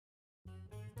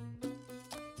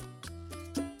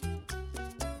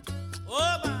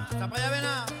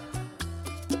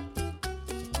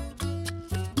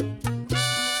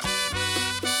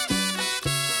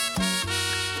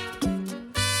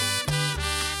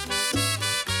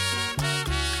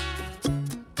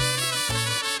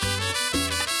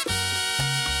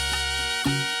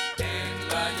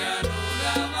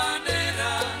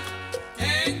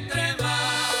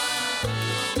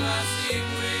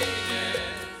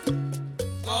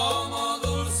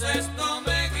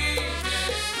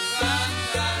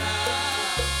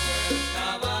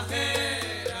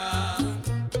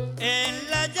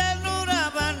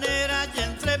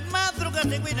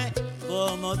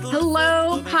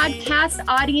Hello, podcast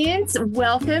audience.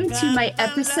 Welcome to my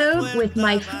episode with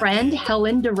my friend,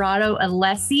 Helen Dorado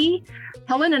Alessi.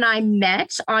 Helen and I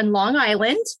met on Long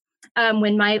Island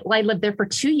when I lived there for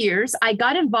 2 years. I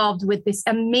got involved with this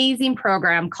amazing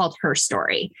program called Her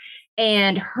Story.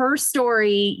 And Her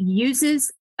Story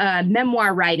uses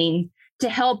memoir writing to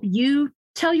help you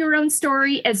tell your own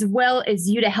story as well as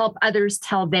you to help others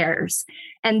tell theirs.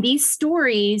 And these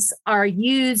stories are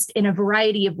used in a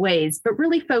variety of ways, but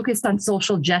really focused on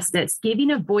social justice,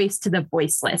 giving a voice to the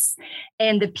voiceless.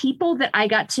 And the people that I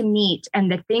got to meet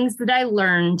and the things that I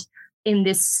learned in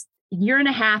this year and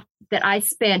a half that I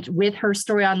spent with Her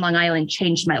Story on Long Island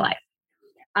changed my life.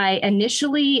 I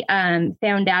initially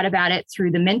found out about it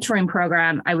through the mentoring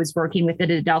program I was working with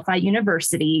at Adelphi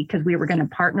University, because we were going to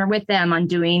partner with them on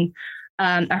doing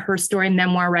a Her Story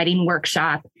memoir writing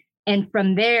workshop. And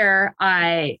from there,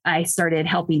 I started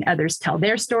helping others tell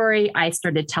their story. I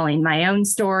started telling my own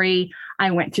story.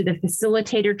 I went through the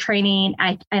facilitator training.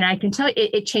 And I can tell you,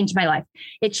 it changed my life.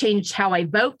 It changed how I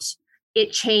vote.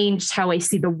 It changed how I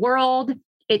see the world.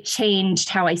 It changed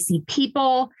how I see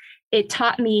people. It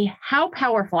taught me how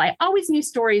powerful. I always knew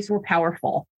stories were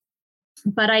powerful,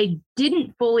 but I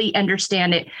didn't fully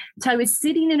understand it until I was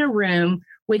sitting in a room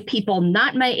with people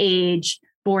not my age,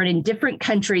 born in different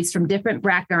countries from different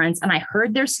backgrounds. And I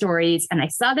heard their stories and I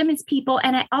saw them as people.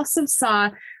 And I also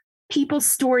saw people's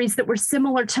stories that were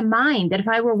similar to mine, that if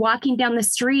I were walking down the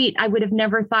street, I would have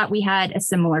never thought we had a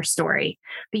similar story.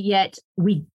 But yet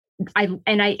I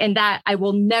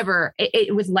will never,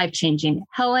 it was life-changing.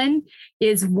 Helen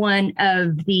is one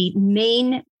of the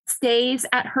mainstays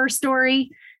at Her Story.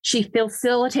 She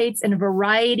facilitates in a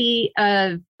variety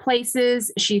of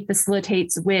places. She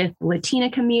facilitates with Latina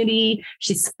community.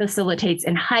 She facilitates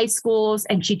in high schools,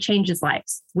 and she changes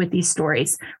lives with these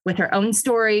stories, with her own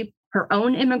story, her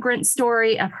own immigrant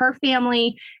story of her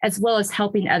family, as well as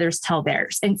helping others tell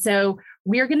theirs. And so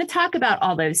we're going to talk about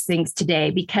all those things today,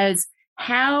 because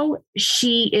how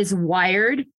she is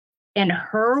wired and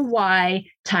her why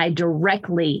tie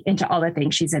directly into all the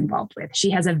things she's involved with. She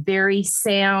has a very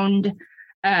sound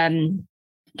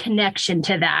connection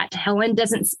to that. Helen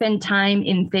doesn't spend time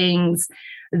in things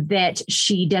that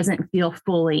she doesn't feel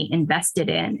fully invested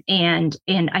in. And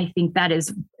I think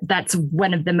that's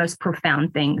one of the most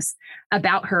profound things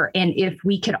about her. And if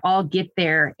we could all get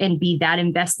there and be that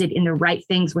invested in the right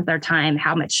things with our time,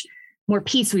 how much more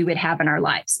peace we would have in our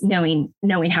lives, knowing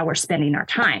how we're spending our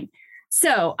time.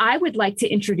 So I would like to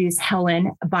introduce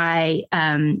Helen by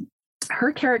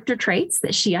her character traits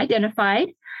that she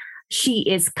identified. She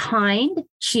is kind.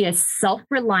 She is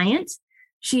self-reliant.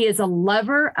 She is a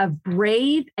lover of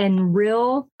brave and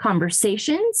real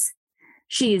conversations.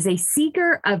 She is a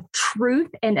seeker of truth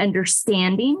and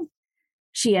understanding.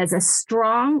 She has a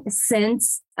strong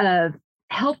sense of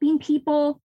helping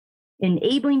people,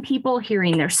 enabling people,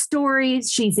 hearing their stories.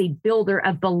 She's a builder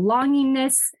of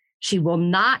belongingness. She will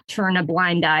not turn a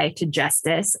blind eye to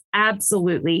justice.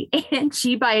 Absolutely.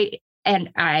 And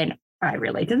I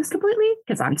relate to this completely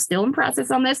because I'm still in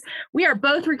process on this. We are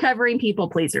both recovering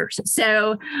people pleasers.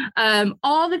 So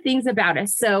all the things about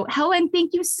us. So Helen,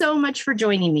 thank you so much for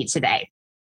joining me today.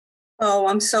 Oh,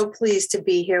 I'm so pleased to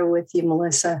be here with you,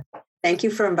 Melissa. Thank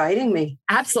you for inviting me.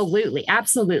 Absolutely.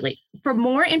 Absolutely. For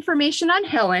more information on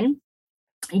Helen,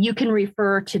 you can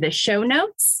refer to the show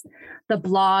notes, the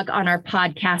blog on our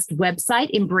podcast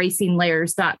website,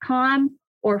 embracinglayers.com,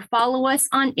 or follow us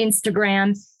on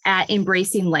Instagram at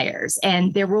Embracing Layers.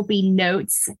 And there will be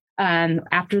notes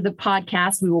after the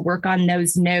podcast. We will work on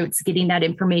those notes, getting that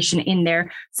information in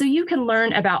there so you can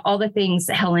learn about all the things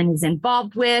that Helen is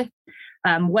involved with,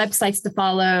 websites to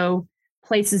follow,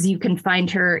 places you can find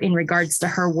her in regards to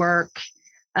her work.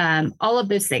 All of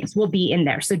those things will be in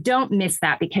there. So don't miss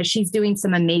that, because she's doing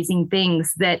some amazing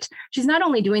things that she's not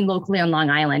only doing locally on Long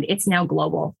Island, it's now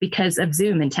global because of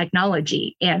Zoom and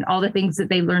technology and all the things that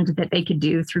they learned that they could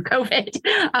do through COVID.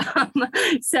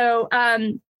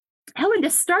 Helen, to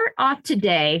start off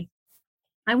today,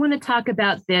 I want to talk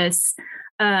about this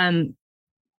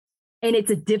And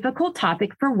it's a difficult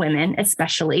topic for women,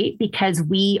 especially because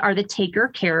we are the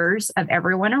taker-carers of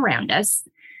everyone around us.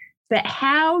 But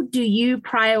how do you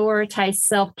prioritize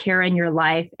self-care in your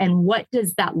life, and what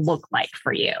does that look like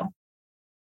for you?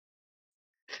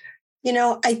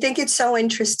 I think it's so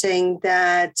interesting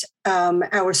that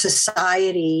our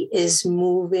society is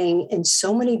moving in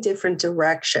so many different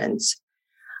directions.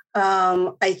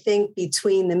 I think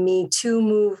between the Me Too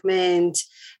movement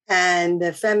and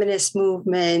the feminist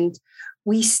movement,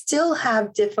 we still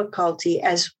have difficulty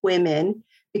as women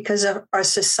because our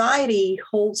society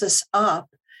holds us up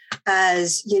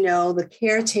as, the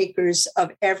caretakers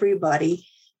of everybody,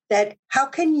 that how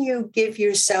can you give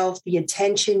yourself the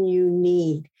attention you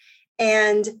need?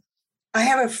 And I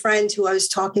have a friend who I was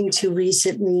talking to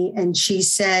recently, and she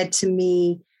said to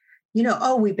me,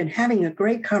 oh, we've been having a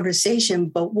great conversation,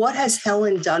 but what has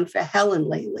Helen done for Helen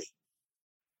lately?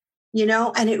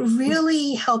 And it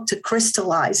really helped to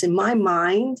crystallize in my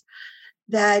mind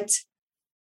that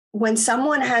when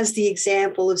someone has the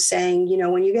example of saying,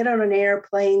 when you get on an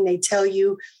airplane, they tell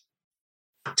you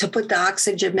to put the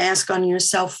oxygen mask on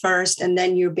yourself first and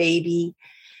then your baby.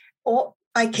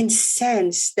 I can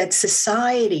sense that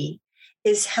society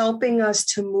is helping us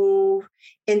to move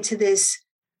into this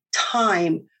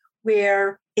time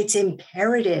where it's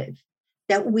imperative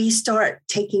that we start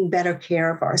taking better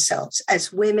care of ourselves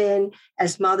as women,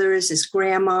 as mothers, as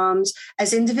grandmoms,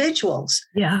 as individuals.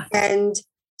 Yeah. And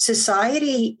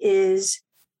society is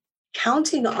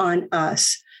counting on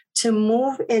us to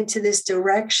move into this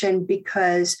direction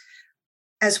because,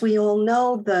 as we all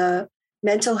know, the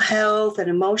mental health and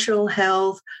emotional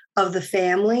health of the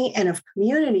family and of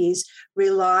communities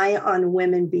rely on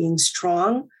women being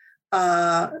strong,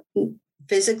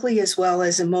 physically as well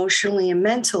as emotionally and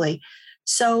mentally.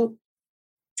 So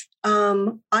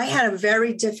I had a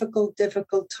very difficult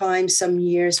time some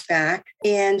years back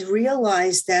and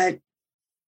realized that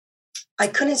I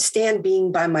couldn't stand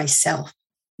being by myself.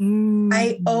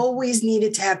 I always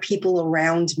needed to have people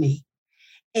around me.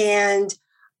 And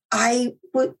I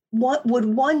would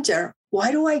wonder,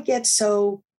 why do I get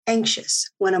so anxious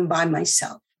when I'm by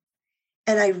myself?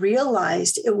 And I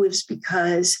realized it was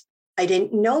because I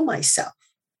didn't know myself.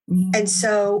 And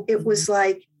so it was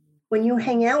like, when you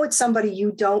hang out with somebody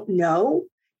you don't know,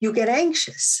 you get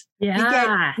anxious. Yeah. You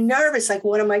get nervous, like,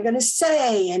 what am I going to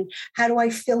say? And how do I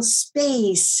fill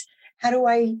space? How do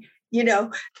I,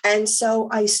 And so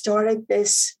I started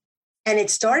this, and it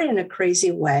started in a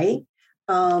crazy way.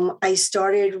 I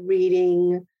started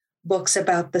reading books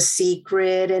about The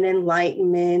Secret and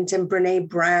Enlightenment and Brene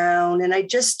Brown. And I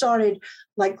just started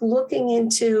looking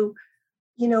into,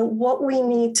 what we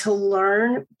need to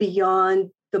learn beyond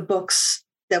the books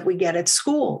that we get at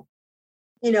school,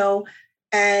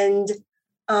 and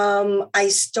I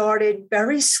started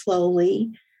very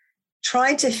slowly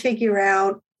trying to figure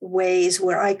out ways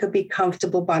where I could be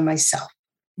comfortable by myself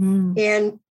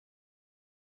and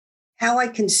how I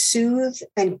can soothe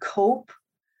and cope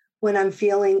when I'm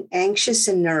feeling anxious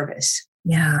and nervous.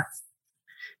 Yeah.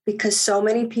 Because so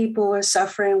many people are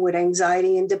suffering with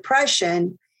anxiety and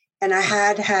depression, and I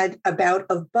had a bout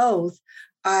of both.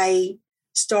 I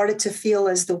started to feel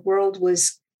as the world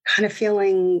was kind of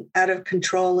feeling out of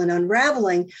control and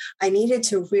unraveling, I needed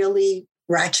to really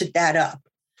ratchet that up.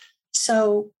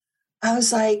 So I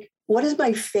was like, what is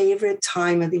my favorite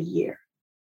time of the year?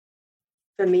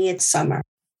 For me, it's summer.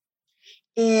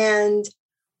 And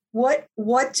what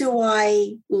do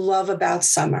I love about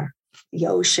summer? The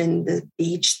ocean, the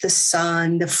beach, the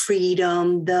sun, the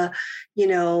freedom, the,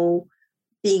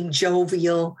 being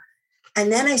jovial.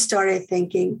 And then I started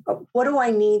thinking, what do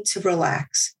I need to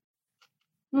relax?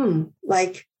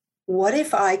 What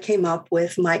if I came up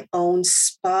with my own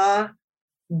spa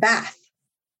bath?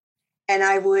 And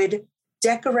I would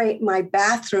decorate my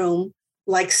bathroom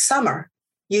like summer,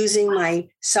 using my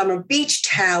summer beach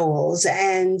towels.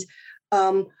 And,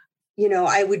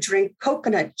 I would drink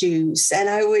coconut juice, and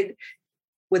I would,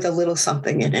 with a little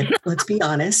something in it, let's be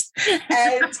honest.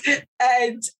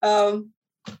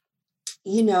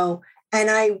 And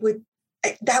I would,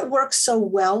 that worked so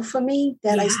well for me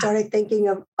that I started thinking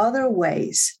of other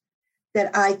ways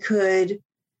that I could,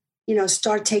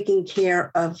 start taking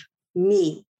care of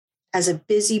me as a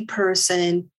busy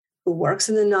person who works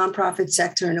in the nonprofit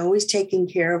sector and always taking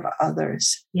care of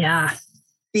others. Yeah.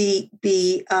 The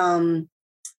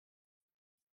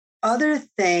other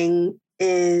thing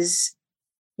is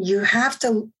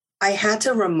I had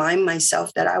to remind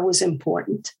myself that I was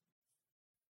important.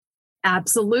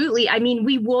 Absolutely. I mean,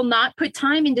 we will not put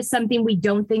time into something we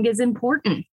don't think is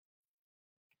important.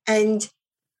 And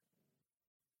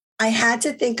I had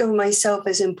to think of myself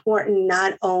as important,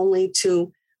 not only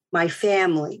to my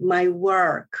family, my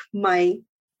work, my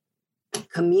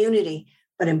community,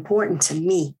 but important to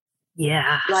me.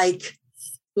 Yeah. Like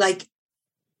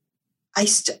I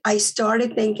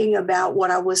started thinking about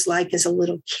what I was like as a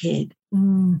little kid,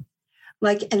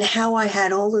 like, and how I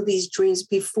had all of these dreams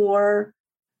before.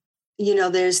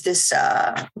 There's this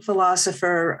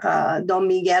philosopher, Don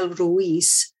Miguel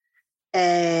Ruiz,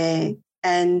 and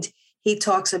he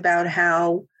talks about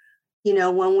how,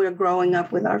 when we're growing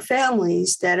up with our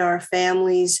families, that our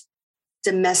families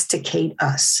domesticate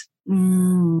us.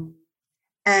 And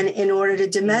in order to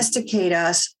domesticate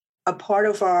us, a part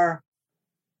of our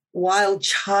wild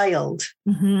child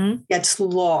gets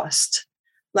lost.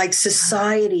 Like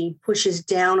society pushes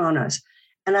down on us.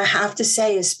 And I have to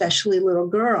say, especially little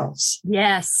girls.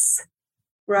 Yes.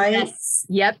 Right? Yes.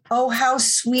 Yep. Oh, how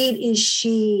sweet is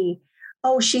she?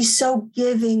 Oh, she's so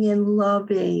giving and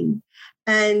loving.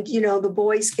 And, the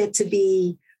boys get to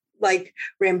be like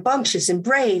rambunctious and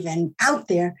brave and out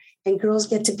there, and girls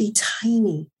get to be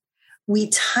tiny. We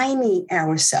tiny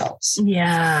ourselves.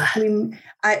 Yeah.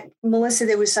 Melissa,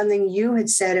 there was something you had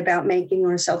said about making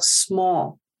ourselves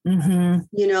small.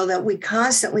 That we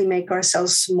constantly make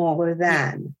ourselves smaller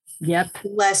than,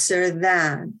 lesser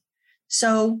than.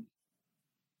 So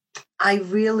I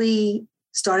really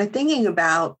started thinking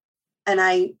about, and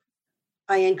I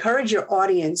encourage your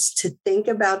audience to think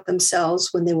about themselves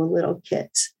when they were little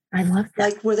kids. I love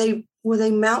that. Like, were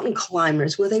they mountain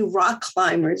climbers? Were they rock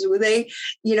climbers? Were they,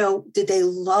 did they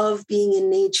love being in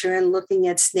nature and looking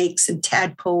at snakes and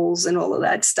tadpoles and all of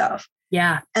that stuff?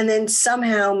 Yeah. And then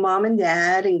somehow mom and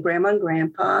dad and grandma and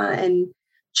grandpa and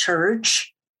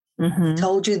church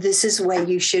told you this is the way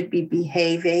you should be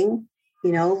behaving.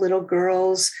 Little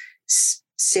girls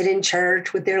sit in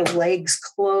church with their legs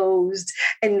closed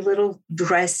and little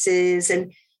dresses.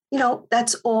 And,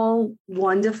 that's all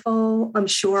wonderful, I'm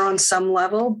sure, on some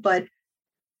level, but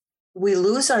we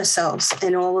lose ourselves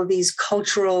in all of these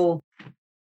cultural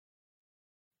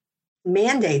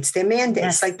mandates. They're mandates.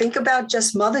 Yes. Like, think about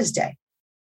just Mother's Day.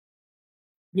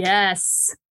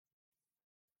 Yes.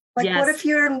 Like, what if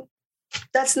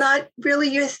that's not really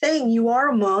your thing? You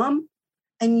are a mom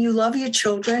and you love your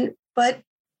children, but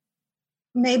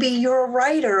maybe you're a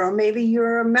writer, or maybe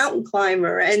you're a mountain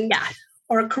climber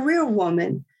or a career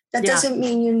woman. That doesn't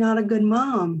mean you're not a good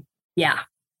mom. Yeah.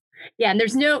 Yeah. And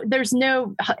there's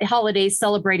no holidays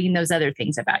celebrating those other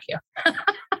things about you.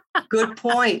 Good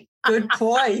point. Good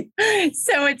point.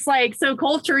 So it's like, so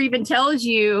culture even tells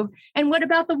you, and what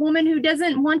about the woman who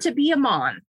doesn't want to be a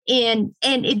mom? And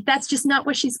that's just not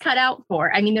what she's cut out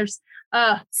for. I mean, there's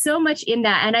so much in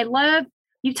that. And I love,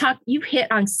 you've hit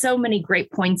on so many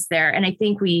great points there. And I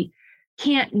think we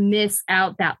can't miss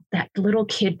out that little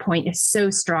kid point is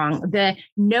so strong. The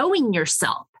knowing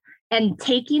yourself and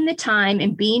taking the time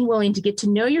and being willing to get to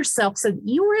know yourself so that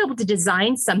you were able to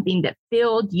design something that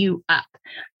filled you up.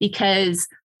 Because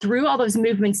through all those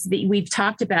movements that you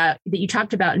talked about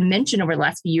and mentioned over the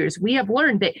last few years, we have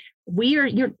learned that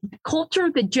your culture,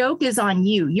 the joke is on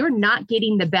you. You're not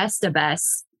getting the best of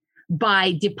us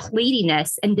by depleting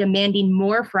us and demanding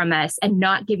more from us and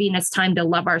not giving us time to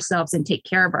love ourselves and take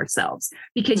care of ourselves,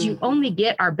 because you only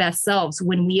get our best selves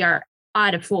when we are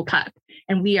out of full cup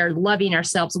and we are loving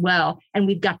ourselves well. And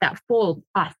we've got that full,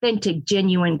 authentic,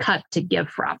 genuine cup to give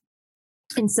from.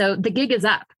 And so the gig is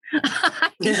up.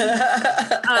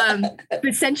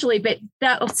 Essentially, but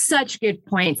that was such good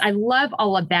points. I love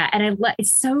all of that. And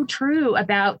it's so true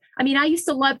about, I used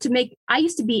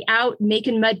to be out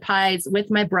making mud pies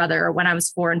with my brother when I was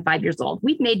 4 and 5 years old.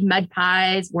 We've made mud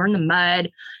pies, we're in the mud.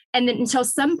 And then until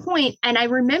some point, and I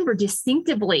remember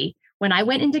distinctively when I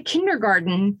went into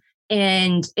kindergarten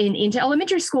and into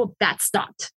elementary school, that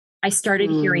stopped. I started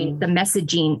hearing the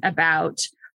messaging about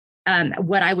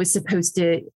what I was supposed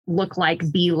to look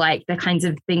like, be like, the kinds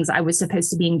of things I was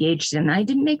supposed to be engaged in. I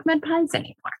didn't make mud pies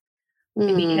anymore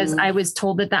because I was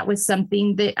told that was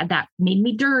something that made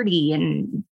me dirty,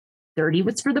 and dirty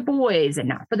was for the boys and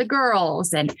not for the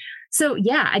girls. And so,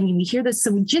 we hear this.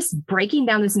 So just breaking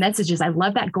down these messages, I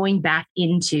love that, going back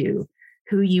into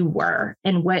who you were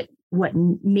and what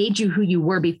made you who you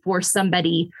were before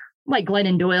somebody, like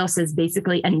Glennon Doyle says,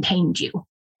 basically untamed you.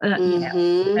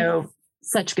 So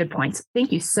such good points.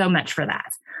 Thank you so much for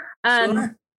that.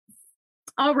 Sure.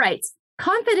 All right.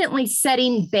 Confidently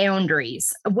setting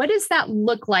boundaries. What does that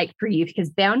look like for you?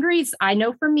 Because boundaries, I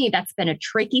know for me, that's been a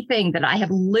tricky thing that I have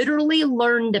literally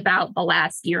learned about the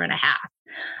last year and a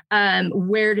half.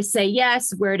 Where to say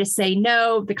yes, where to say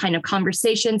no, the kind of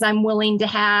conversations I'm willing to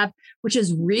have, which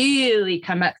has really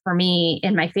come up for me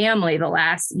in my family the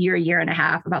last year and a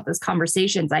half, about those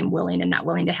conversations I'm willing and not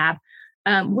willing to have.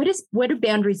 What do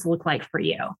boundaries look like for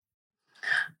you?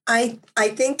 I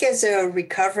think as a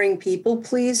recovering people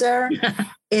pleaser,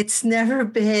 it's never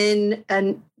been,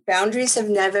 and boundaries have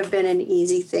never been an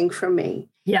easy thing for me.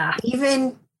 Yeah.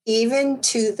 Even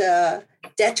to the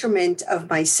detriment of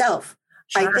myself.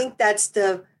 Sure. I think that's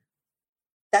the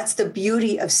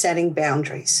beauty of setting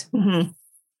boundaries. Mm-hmm.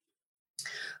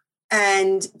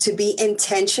 And to be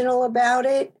intentional about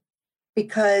it,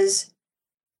 because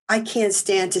I can't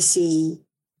stand to see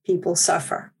people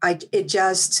suffer. I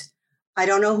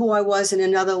don't know who I was in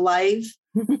another life,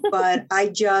 but I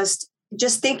just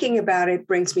thinking about it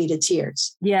brings me to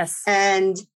tears. Yes.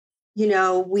 And,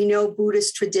 we know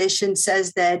Buddhist tradition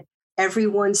says that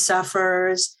everyone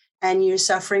suffers and you're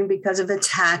suffering because of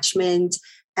attachment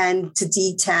and to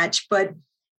detach. But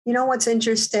you know what's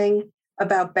interesting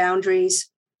about boundaries?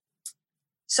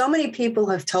 So many people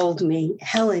have told me,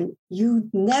 Helen, you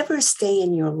never stay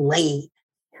in your lane.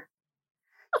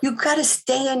 You got to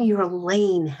stay in your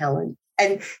lane, Helen.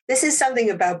 And this is something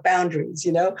about boundaries,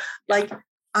 like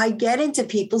I get into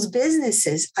people's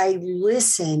businesses. I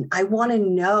listen. I want to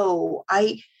know.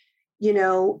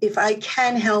 If I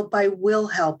can help, I will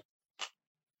help.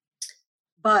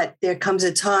 But there comes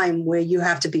a time where you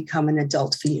have to become an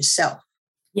adult for yourself.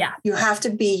 Yeah. You have to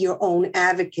be your own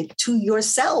advocate to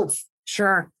yourself.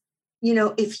 Sure.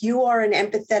 If you are an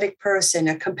empathetic person,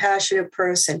 a compassionate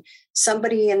person,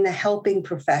 somebody in the helping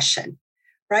profession,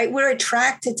 right? We're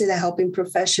attracted to the helping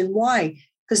profession. Why?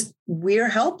 Because we're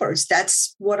helpers.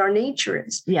 That's what our nature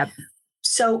is. Yep.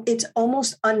 So it's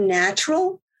almost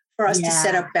unnatural for us to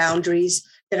set up boundaries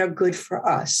that are good for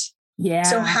us. Yeah.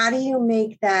 So how do you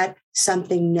make that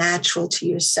something natural to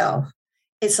yourself?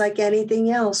 It's like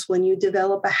anything else. When you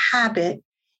develop a habit,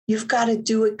 you've got to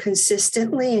do it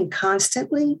consistently and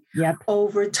constantly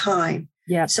over time.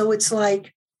 Yep. So it's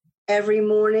like every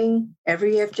morning,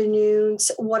 every afternoon,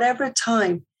 whatever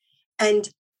time. And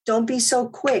don't be so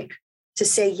quick to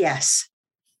say yes.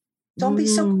 Don't be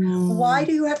so. Why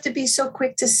do you have to be so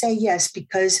quick to say yes?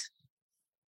 Because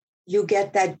you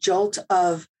get that jolt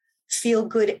of feel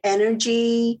good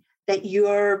energy that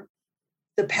you're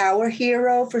the power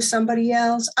hero for somebody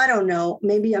else. I don't know.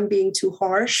 Maybe I'm being too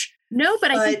harsh. No,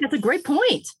 but I think that's a great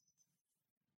point.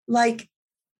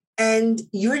 And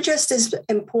you're just as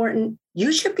important.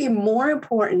 You should be more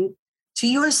important to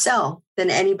yourself than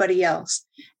anybody else.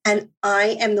 And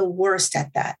I am the worst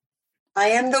at that.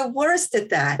 And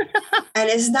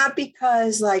it's not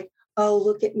because oh,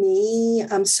 look at me,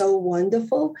 I'm so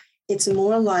wonderful. It's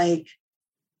more like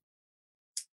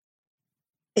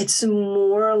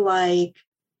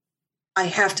I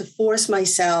have to force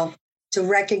myself to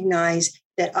recognize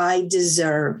that I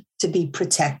deserve to be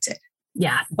protected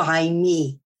by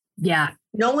me. Yeah.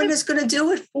 No one is going to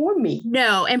do it for me.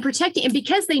 No, and protecting, and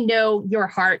because they know your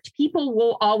heart, people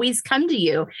will always come to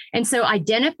you. And so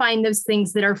identifying those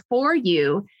things that are for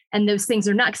you and those things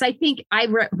are not, because I think I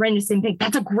ran the same thing.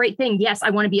 That's a great thing. Yes,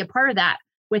 I want to be a part of that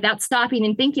without stopping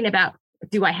and thinking about,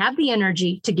 do I have the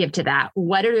energy to give to that?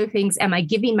 What other things am I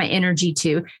giving my energy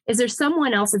to? Is there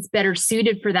someone else that's better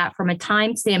suited for that from a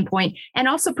time standpoint? And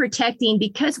also protecting,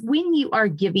 because when you are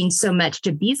giving so much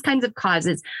to these kinds of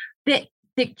causes that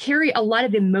carry a lot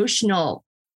of emotional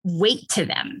weight to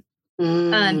them,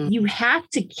 you have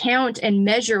to count and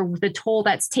measure the toll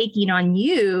that's taking on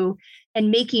you and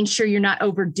making sure you're not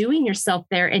overdoing yourself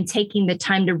there and taking the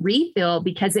time to refill,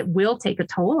 because it will take a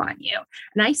toll on you.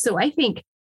 And I think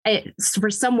for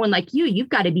someone like you, you've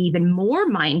got to be even more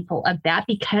mindful of that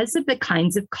because of the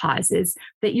kinds of causes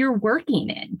that you're working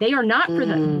in. They are not for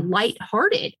the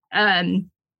lighthearted.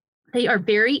 They are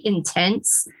very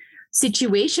intense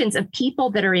situations of people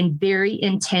that are in very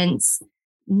intense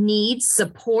needs,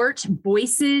 support,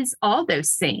 voices, all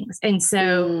those things. And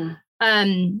so,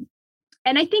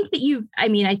 and I think that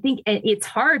I think it's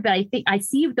hard, but I think I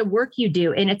see the work you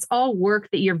do, and it's all work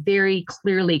that you're very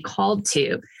clearly called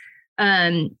to.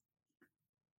 But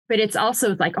it's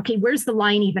also like, okay, where's the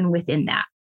line even within that?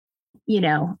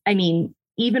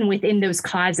 Even within those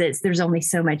causes, there's only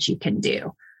so much you can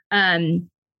do.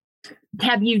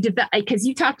 Have you because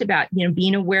you talked about,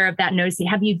 being aware of that, noticing,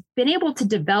 have you been able to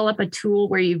develop a tool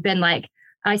where you've been like,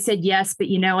 I said yes, but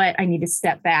you know what? I need to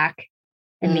step back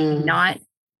and maybe not.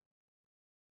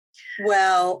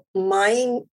 Well,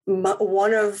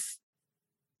 one of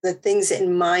the things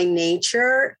in my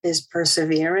nature is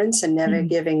perseverance and never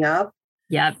giving up.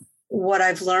 Yep. What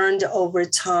I've learned over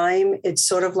time, it's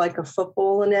sort of like a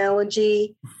football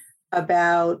analogy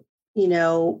about,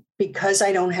 because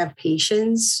I don't have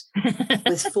patience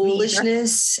with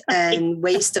foolishness and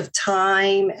waste of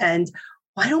time. And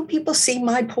why don't people see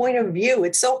my point of view?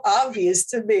 It's so obvious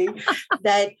to me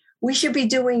that we should be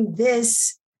doing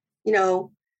this,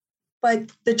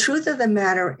 But the truth of the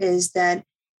matter is that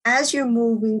as you're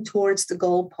moving towards the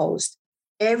goalpost,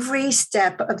 every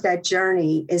step of that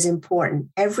journey is important.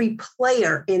 Every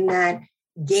player in that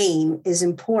game is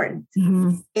important.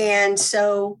 Mm-hmm. And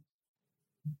so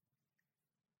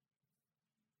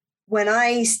when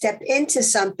I step into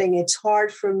something, it's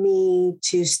hard for me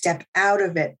to step out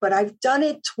of it. But I've done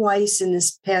it twice in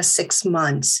this past 6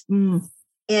 months. Mm.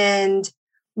 And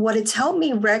what it's helped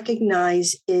me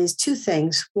recognize is two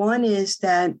things. One is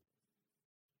that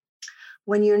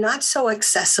when you're not so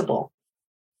accessible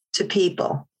to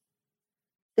people,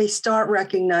 they start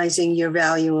recognizing your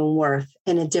value and worth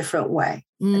in a different way,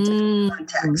 a different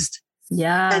context.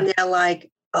 Yeah. And they're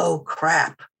like, oh,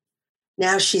 crap.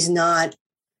 Now she's not,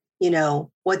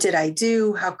 what did I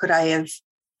do? How could I have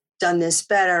done this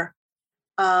better?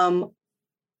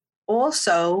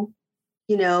 Also,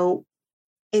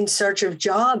 in search of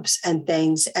jobs and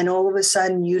things, and all of a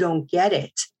sudden you don't get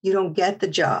it. You don't get the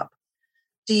job.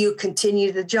 Do you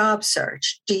continue the job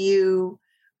search? Do you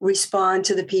respond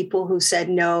to the people who said,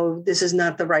 no, this is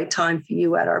not the right time for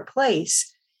you at our place?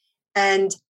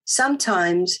 And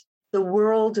sometimes the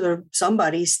world or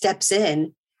somebody steps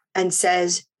in and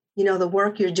says, the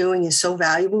work you're doing is so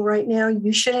valuable right now.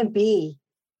 You shouldn't be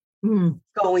moving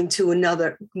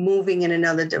in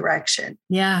another direction.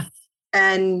 Yeah.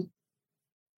 And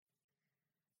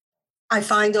I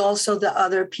find also the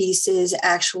other piece is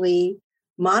actually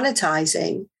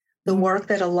monetizing the work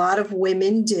that a lot of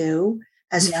women do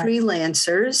as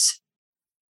freelancers,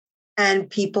 and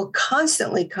people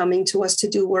constantly coming to us to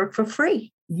do work for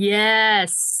free.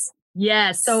 Yes.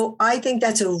 Yes. So I think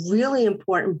that's a really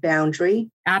important boundary.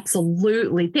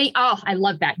 Absolutely. I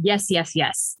love that. Yes, yes,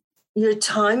 yes. Your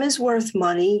time is worth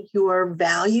money, your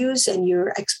values and your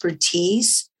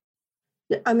expertise.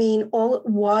 I mean,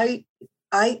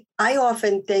 I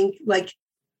often think like,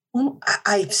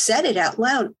 I've said it out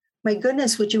loud. My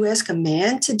goodness, would you ask a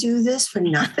man to do this for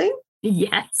nothing?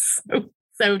 Yes.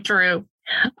 So true.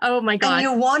 Oh my God. And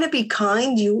you want to be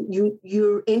kind.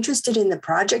 You're interested in the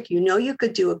project. You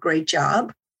could do a great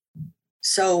job.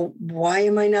 So why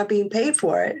am I not being paid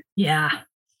for it? Yeah.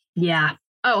 Yeah.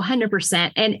 Oh,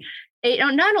 100%. And it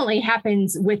not only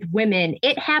happens with women,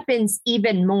 it happens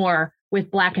even more with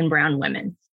Black and brown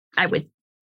women, I would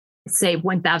say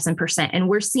 1000%. And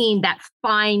we're seeing that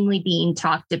finally being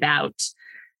talked about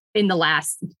in the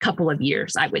last couple of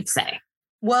years, I would say.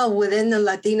 Well, within the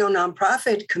Latino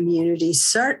nonprofit community,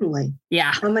 certainly.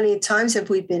 Yeah. How many times have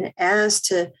we been asked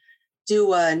to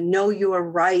do a Know Your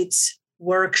Rights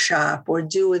workshop or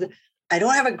I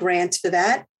don't have a grant for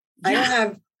that. Yeah. I don't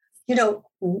have,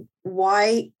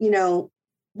 why,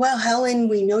 well, Helen,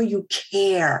 we know you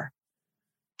care.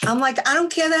 I'm like, I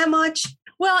don't care that much.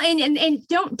 Well, and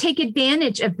don't take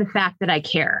advantage of the fact that I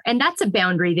care. And that's a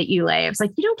boundary that you lay. It's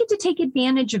like, you don't get to take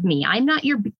advantage of me. I'm not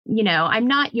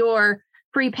your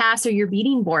free pass or your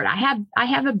beating board. I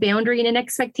have a boundary and an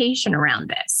expectation around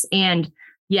this. And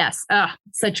yes,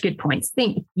 such good points.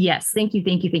 Thank you.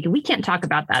 We can't talk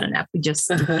about that enough. We can't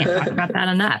talk about that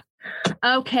enough.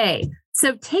 Okay.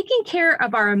 So taking care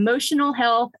of our emotional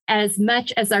health as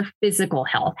much as our physical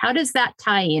health, how does that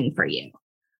tie in for you?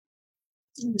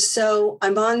 So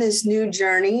I'm on this new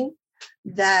journey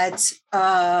that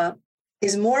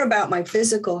is more about my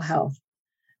physical health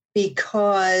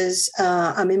because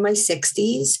I'm in my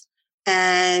 60s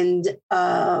and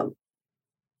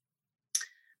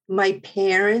my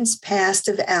parents passed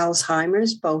of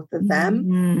Alzheimer's, both of them.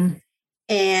 Mm-hmm.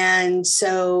 And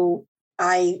so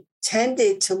I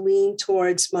tended to lean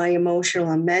towards my emotional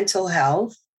and mental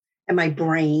health and my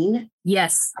brain.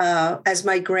 Yes. As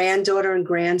my granddaughter and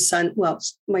grandson,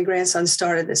 my grandson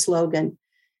started the slogan.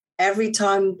 Every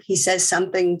time he says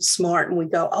something smart and we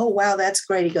go, oh, wow, that's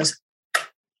great. He goes,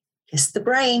 kiss the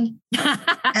brain.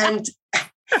 and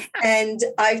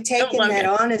I've taken that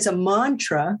on as a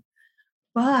mantra.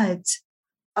 But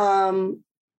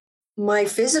my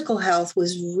physical health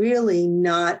was really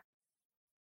not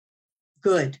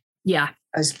good. Yeah.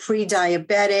 I was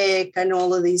pre-diabetic and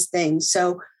all of these things.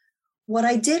 So what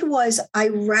I did was I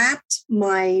wrapped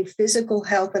my physical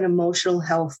health and emotional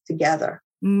health together.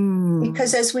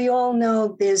 Because as we all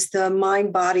know, there's the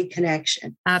mind-body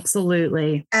connection.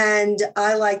 Absolutely. And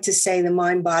I like to say the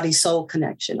mind-body-soul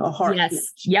connection or heart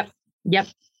connection. Yep.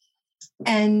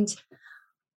 And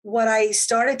what I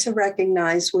started to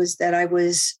recognize was that I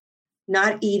was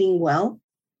not eating well,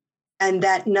 and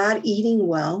that not eating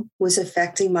well was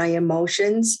affecting my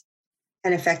emotions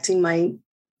and affecting my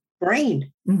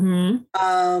brain.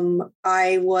 Mm-hmm.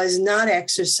 I was not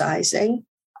exercising,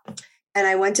 and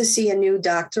I went to see a new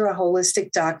doctor, a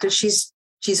holistic doctor. She's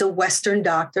She's a Western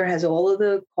doctor, has all of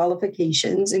the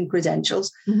qualifications and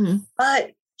credentials. Mm-hmm.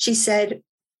 But she said,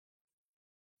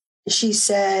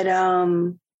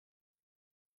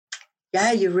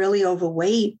 yeah, you're really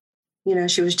overweight. You know,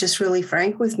 she was just really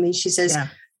frank with me. She says, Yeah.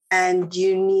 and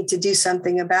you need to do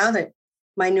something about it.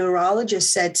 My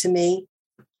neurologist said to me,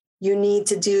 you need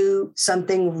to do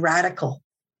something radical.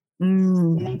 You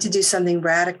need to do something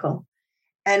radical.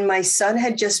 And my son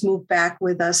had just moved back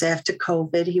with us after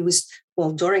COVID.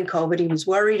 During COVID, he was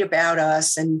worried about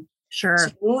us and Sure. so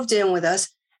he moved in with us.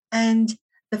 And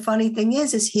the funny thing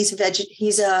is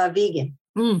he's a vegan.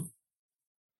 Mm.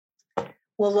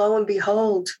 Well, lo and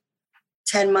behold,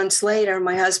 10 months later,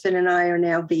 my husband and I are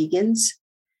now vegans.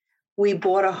 We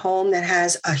bought a home that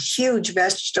has a huge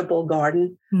vegetable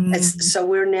garden. So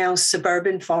we're now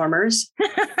suburban farmers.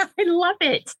 I love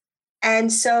it.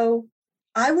 And so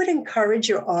I would encourage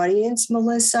your audience,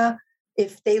 Melissa,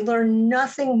 if they learn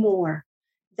nothing more,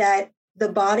 that the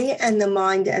body and the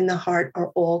mind and the heart are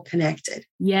all connected.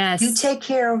 Yes. You take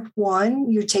care of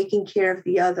one, you're taking care of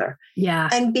the other. Yeah.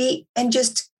 And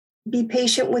just be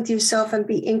patient with yourself and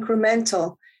be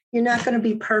incremental. You're not going to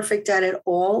be perfect at it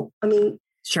all. I mean,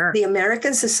 sure. The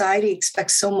American society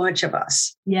expects so much of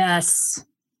us. Yes.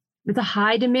 It's a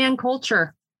high demand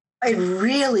culture. It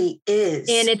really is.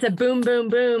 And it's a boom, boom,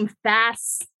 boom,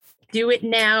 fast, do it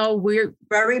now. We're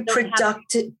very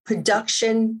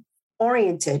production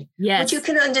oriented. Yes. Which you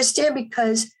can understand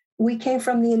because we came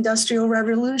from the Industrial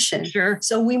Revolution. Sure.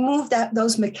 So we moved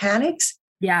those mechanics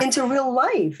into real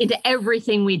life. Into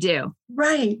everything we do.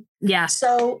 Right. Yeah.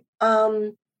 So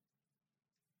let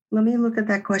me look at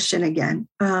that question again.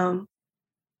 I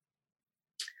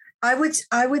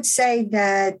would say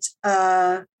that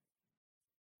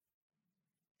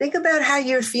think about how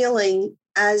you're feeling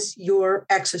as you're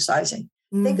exercising.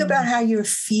 Mm-hmm. Think about how you're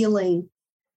feeling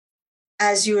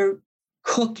as you're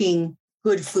cooking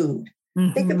good food.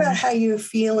 Mm-hmm. Think about how you're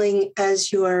feeling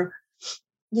as you're,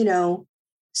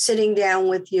 sitting down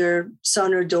with your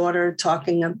son or daughter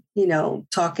talking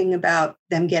about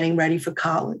them getting ready for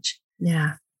college.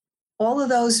 Yeah. All of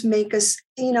those make us,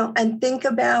 and think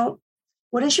about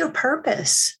what is your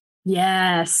purpose?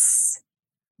 Yes.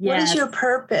 What is your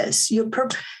purpose?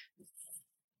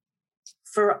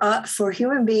 For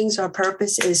human beings, our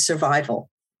purpose is survival.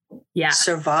 Yeah.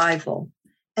 Survival.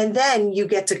 And then you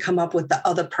get to come up with the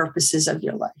other purposes of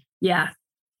your life. Yeah.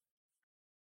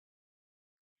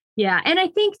 Yeah. And I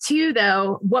think too,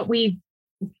 though,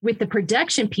 with the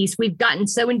production piece, we've gotten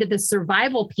so into the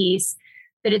survival piece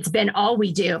that it's been all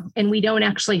we do and we don't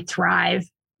actually thrive,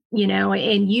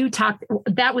 and you talked,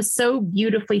 that was so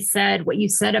beautifully said, what you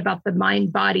said about the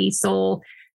mind, body, soul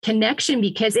connection,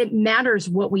 because it matters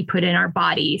what we put in our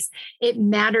bodies. It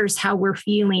matters how we're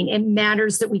feeling. It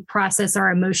matters that we process our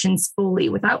emotions fully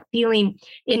without feeling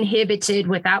inhibited,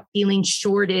 without feeling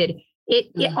shorted.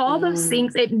 It all those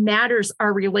things, it matters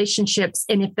our relationships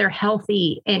and if they're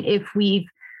healthy and if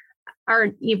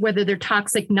whether they're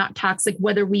toxic, not toxic,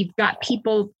 whether we've got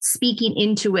people speaking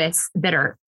into us that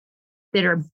are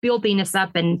building us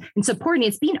up and supporting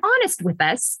us, being honest with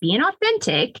us, being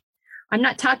authentic. I'm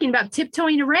not talking about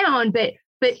tiptoeing around, but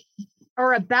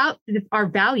are about our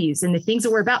values and the things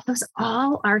that we're about. Those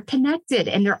all are connected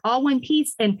and they're all one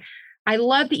piece. And I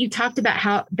love that you talked about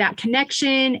how that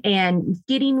connection and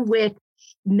getting with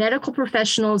medical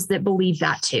professionals that believe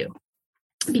that too,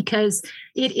 because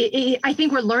I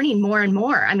think we're learning more and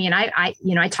more. I mean, I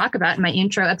talk about in my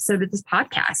intro episode of this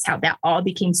podcast, how that all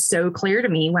became so clear to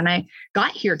me when I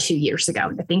got here 2 years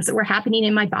ago, the things that were happening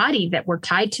in my body that were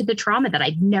tied to the trauma that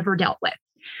I'd never dealt with.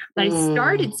 That I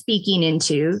started speaking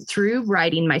into through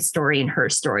writing my story and her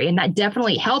story. And that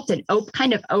definitely helped and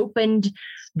kind of opened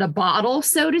the bottle,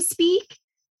 so to speak.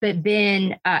 But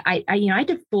then I had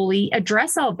to fully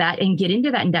address all of that and get into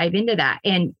that and dive into that.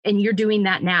 And you're doing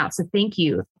that now. So thank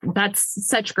you. That's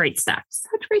such great stuff.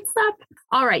 Such great stuff.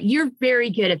 All right. You're very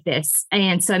good at this.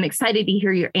 And so I'm excited to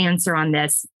hear your answer on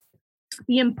this.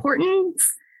 The importance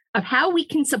of how we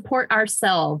can support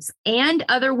ourselves and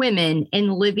other women in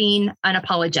living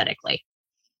unapologetically.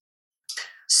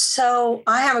 So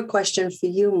I have a question for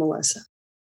you, Melissa.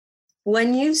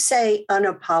 When you say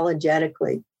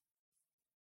unapologetically,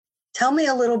 tell me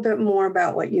a little bit more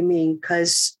about what you mean,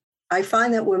 because I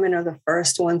find that women are the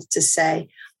first ones to say,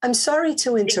 I'm sorry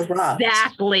to interrupt.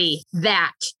 Exactly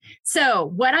that.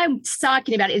 So what I'm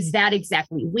talking about is that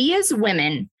exactly. We as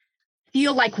women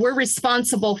feel like we're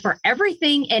responsible for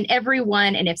everything and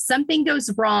everyone. And if something goes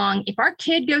wrong, if our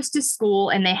kid goes to school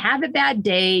and they have a bad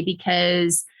day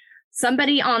because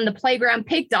somebody on the playground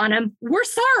picked on them, we're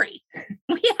sorry.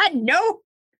 We had no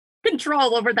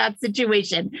control over that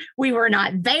situation. We were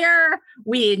not there.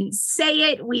 We didn't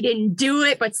say it. We didn't do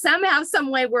it, but somehow, some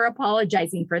way we're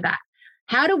apologizing for that.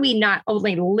 How do we not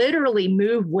only literally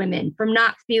move women from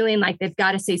not feeling like they've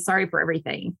got to say sorry for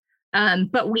everything,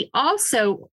 but we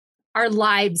also, our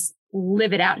lives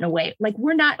live it out in a way. Like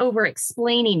we're not over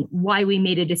explaining why we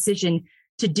made a decision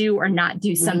to do or not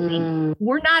do something.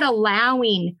 We're not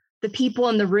allowing the people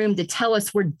in the room to tell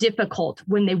us we're difficult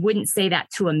when they wouldn't say that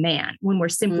to a man, when we're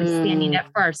simply standing up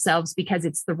for ourselves because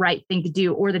it's the right thing to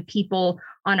do, or the people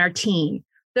on our team.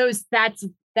 That's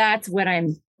what I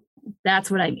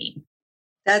mean.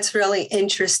 That's really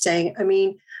interesting. I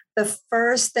mean, the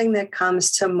first thing that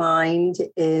comes to mind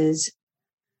is,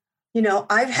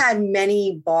 I've had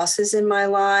many bosses in my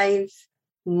life,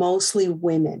 mostly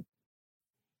women,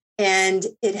 and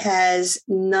it has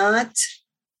not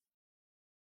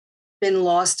been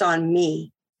lost on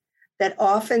me that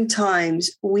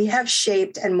oftentimes we have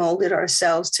shaped and molded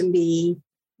ourselves to be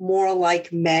more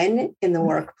like men in the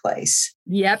workplace.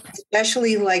 Yep.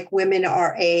 Especially like women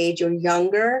our age or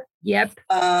younger. Yep.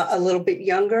 A little bit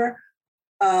younger.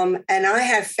 And I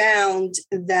have found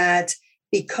that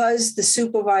because the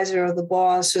supervisor or the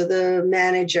boss or the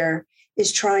manager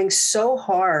is trying so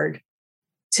hard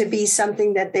to be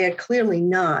something that they're clearly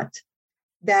not,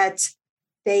 that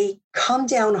they come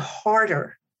down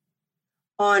harder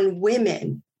on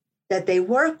women that they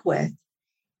work with.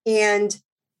 And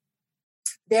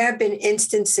there have been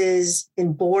instances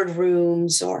in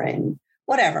boardrooms or in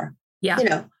whatever,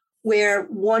 where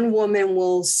one woman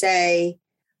will say,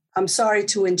 "I'm sorry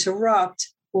to interrupt."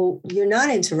 Well, you're not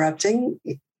interrupting.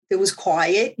 It was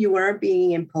quiet. You weren't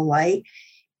being impolite.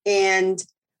 And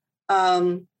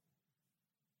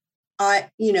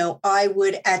I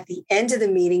would, at the end of the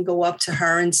meeting, go up to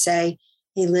her and say,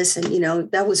 "Hey, listen,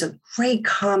 that was a great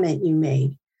comment you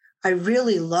made. I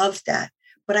really loved that.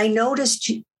 But I noticed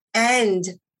you," and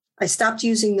I stopped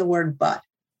using the word but.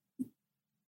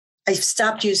 I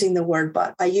stopped using the word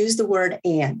but. I used the word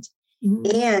and.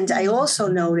 Mm-hmm. And I also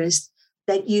noticed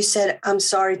that you said, "I'm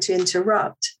sorry to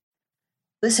interrupt."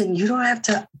 Listen, you don't have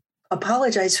to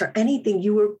apologize for anything.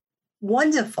 You were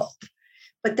wonderful.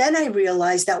 But then I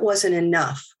realized that wasn't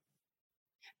enough,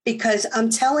 because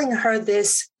I'm telling her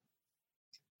this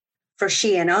for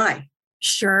she and I.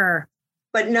 Sure.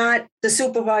 But not the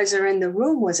supervisor in the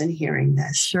room wasn't hearing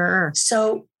this. Sure.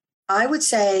 So I would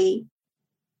say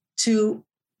to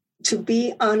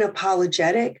be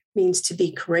unapologetic means to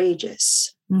be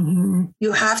courageous. Mm-hmm.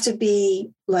 You have to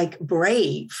be like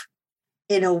brave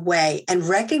in a way and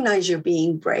recognize you're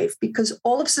being brave, because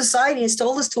all of society has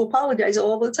told us to apologize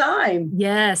all the time.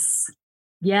 Yes.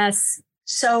 Yes.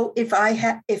 So if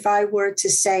I were to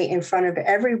say in front of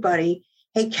everybody,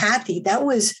 "Hey, Kathy, that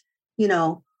was,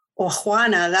 or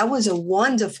Juana, that was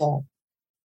wonderful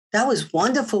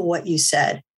what you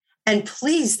said. And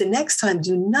please, the next time,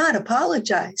 do not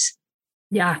apologize."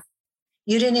 Yeah.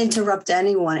 You didn't interrupt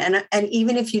anyone. And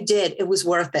even if you did, it was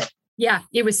worth it. Yeah.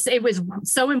 It was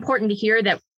so important to hear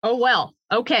that. Oh, well,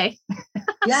 okay.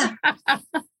 Yeah.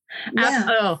 Yeah.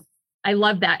 Oh, I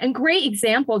love that. And great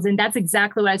examples. And that's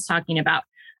exactly what I was talking about,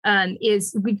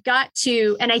 is we've got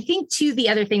to, and I think too, the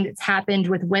other thing that's happened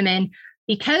with women,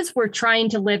 because we're trying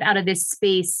to live out of this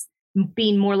space,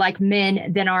 being more like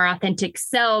men than our authentic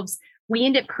selves, we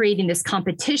end up creating this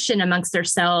competition amongst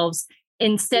ourselves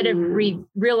instead of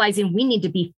realizing we need to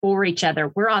be for each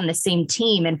other. We're on the same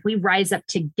team. And if we rise up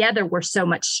together, we're so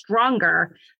much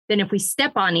stronger than if we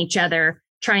step on each other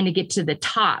trying to get to the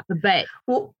top. But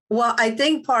well, I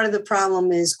think part of the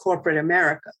problem is corporate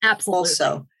America. Absolutely.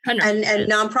 Also, and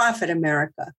nonprofit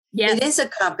America. Yes. It is a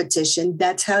competition.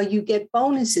 That's how you get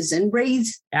bonuses and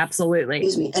raises.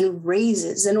 Absolutely. And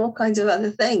raises and all kinds of other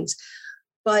things.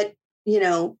 But,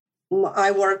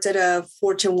 I worked at a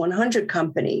Fortune 100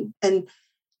 company, and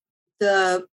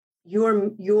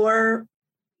your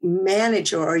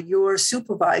manager or your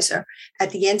supervisor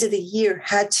at the end of the year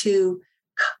had to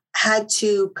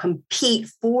compete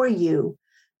for you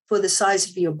for the size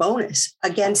of your bonus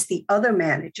against the other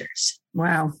managers.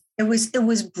 Wow. It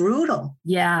was brutal.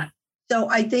 Yeah. So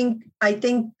I think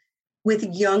with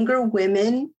younger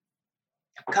women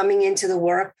coming into the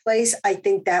workplace, I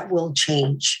think that will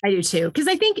change. I do too. Because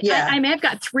I think I've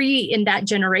got 3 in that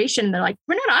generation. And they're like,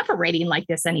 we're not operating like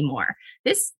this anymore.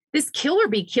 This kill or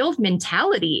be killed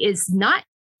mentality is not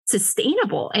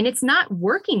sustainable, and it's not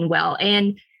working well.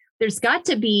 And there's got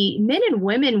to be, men and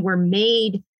women were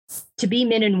made to be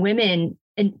men and women,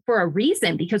 and for a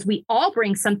reason, because we all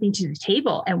bring something to the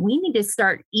table, and we need to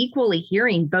start equally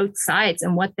hearing both sides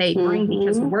and what they bring,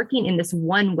 because working in this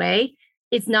one way,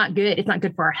 it's not good. It's not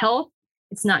good for our health.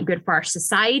 It's not good for our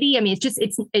society. I mean,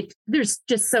 there's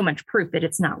just so much proof that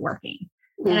it's not working.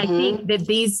 And I think that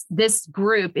this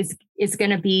group is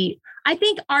going to be, I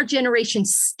think our generation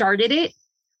started it.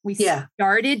 We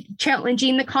started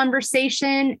challenging the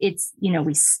conversation. It's,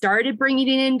 we started bringing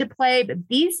it into play, but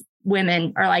these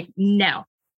women are like, no,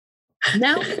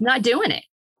 not doing it.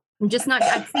 I'm just not,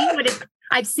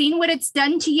 I've seen what it's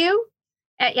done to you.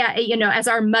 As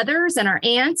our mothers and our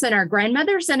aunts and our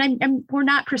grandmothers, and we're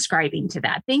not prescribing to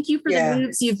that. Thank you for the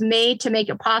moves you've made to make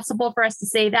it possible for us to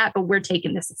say that, but we're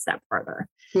taking this a step further.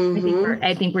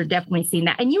 I think we're definitely seeing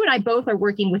that. And you and I both are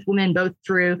working with women, both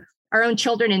through our own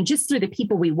children and just through the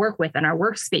people we work with in our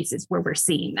workspaces, where we're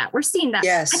seeing that. We're seeing that.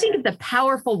 Yes. I think of the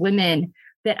powerful women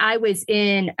that I was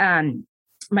in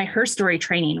my Her Story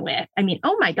training with. I mean,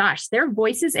 oh my gosh, their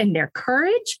voices and their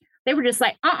courage. They were just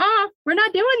like, we're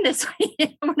not doing this.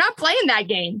 We're not playing that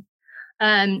game.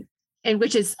 And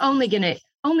which is only gonna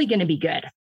be good.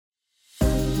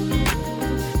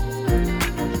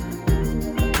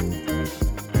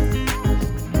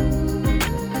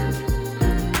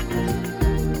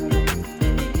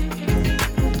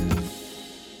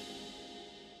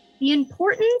 The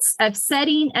importance of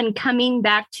setting and coming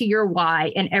back to your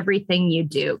why in everything you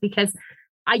do, because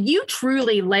you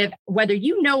truly live, whether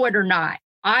you know it or not.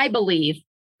 I believe,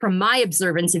 from my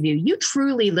observance of you, you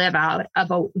truly live out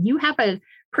of you have a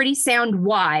pretty sound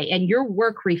why, and your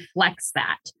work reflects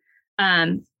that.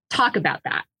 Talk about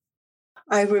that.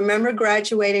 I remember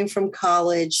graduating from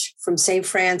college from St.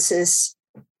 Francis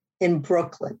in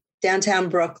Brooklyn, downtown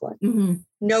Brooklyn.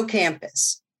 No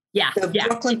campus. Yeah. The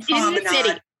Brooklyn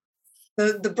Promenade.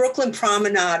 The Brooklyn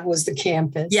Promenade was the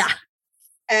campus. Yeah.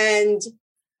 And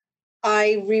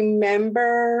I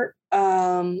remember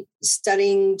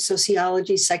studying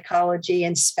sociology, psychology,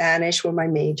 and Spanish were my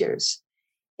majors,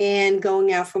 and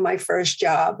going out for my first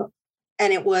job.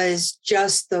 And it was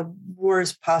just the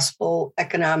worst possible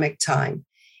economic time.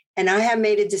 And I had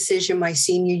made a decision my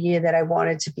senior year that I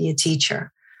wanted to be a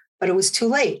teacher, but it was too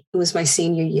late. It was my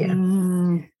senior year.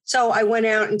 So I went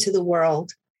out into the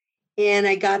world, and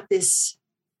I got this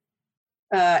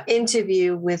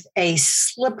interview with a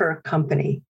slipper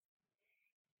company.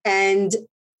 And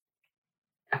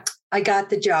I got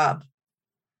the job,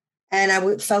 and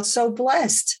I felt so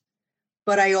blessed.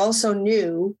 But I also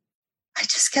knew, I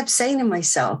just kept saying to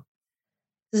myself,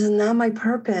 this is not my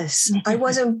purpose. I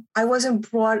wasn't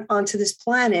brought onto this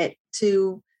planet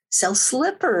to sell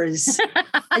slippers.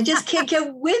 I just can't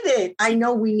get with it. I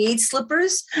know we need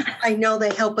slippers. I know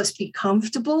they help us be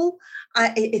comfortable.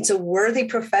 It's a worthy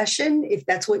profession if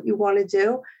that's what you want to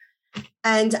do.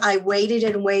 And I waited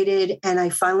and waited, and I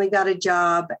finally got a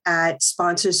job at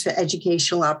Sponsors for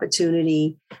Educational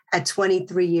Opportunity at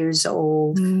 23 years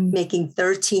old, making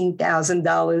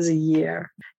 $13,000 a year.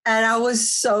 And I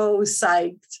was so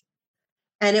psyched.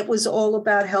 And it was all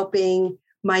about helping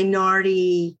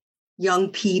minority young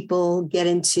people get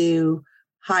into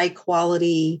high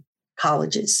quality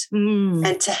colleges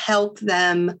and to help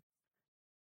them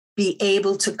be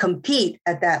able to compete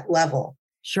at that level.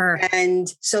 Sure.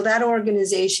 And so that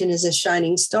organization is a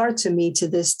shining star to me to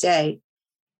this day.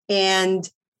 And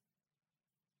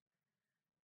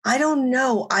I don't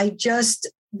know, I just,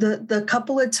 the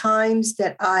couple of times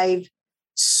that I've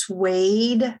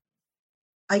swayed,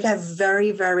 I got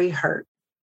very, very hurt.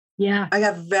 Yeah. I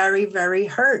got very, very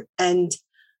hurt. And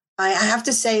I have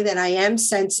to say that I am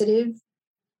sensitive.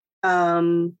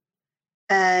 And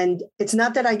it's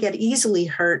not that I get easily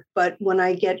hurt, but when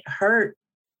I get hurt,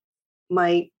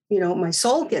 my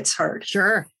soul gets hurt.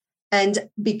 Sure. And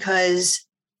because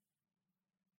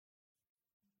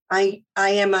I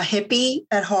am a hippie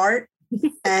at heart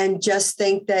and just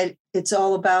think that it's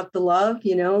all about the love,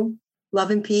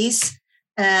 love and peace.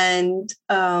 And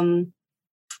for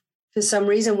some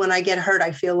reason, when I get hurt,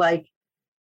 I feel like,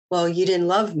 well, you didn't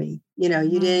love me. You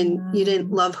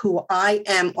didn't love who I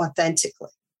am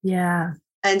authentically. Yeah.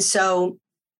 And so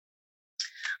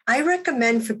I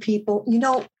recommend for people,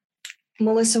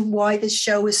 Melissa, why this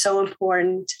show is so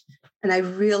important. And I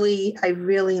really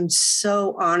am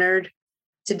so honored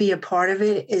to be a part of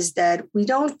it, is that we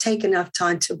don't take enough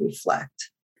time to reflect.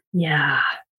 Yeah.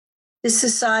 This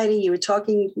society, you were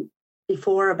talking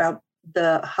before about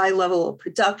the high level of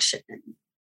production,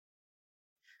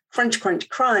 crunch, crunch,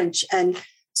 crunch. And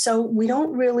so we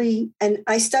don't really, and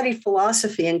I studied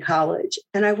philosophy in college,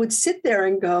 and I would sit there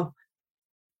and go,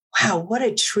 wow, what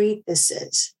a treat this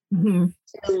is. And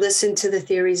listen to the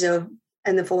theories of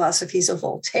and the philosophies of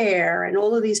Voltaire and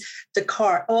all of these,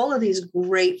 Descartes, all of these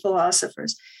great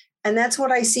philosophers. And that's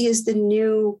what I see as the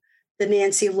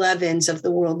Nancy Levins of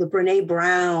the world, the Brene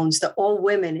Browns, the all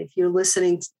women. If you're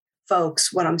listening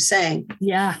folks what I'm saying.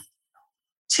 Yeah.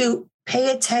 To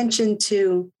pay attention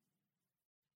to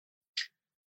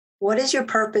what is your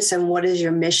purpose and what is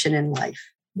your mission in life.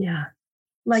 Yeah.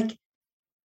 Like,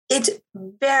 it's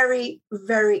very,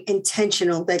 very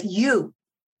intentional that you,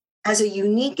 as a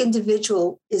unique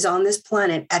individual, is on this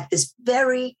planet at this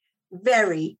very,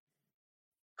 very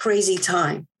crazy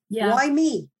time. Yeah. Why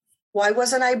me? Why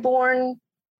wasn't I born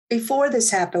before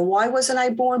this happened? Why wasn't I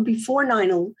born before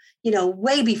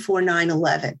way before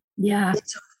 9/11? Yeah.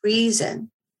 It's a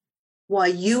reason why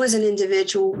you as an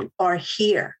individual are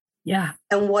here. Yeah.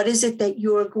 And what is it that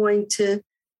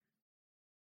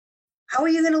how are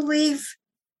you going to leave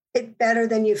it better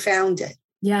than you found it?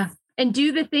 Yeah. And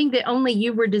do the thing that only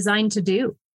you were designed to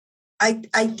do.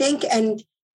 I think, and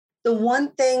the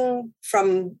one thing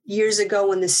from years ago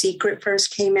when The Secret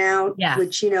first came out,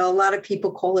 which, a lot of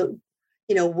people call it,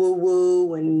 woo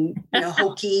woo and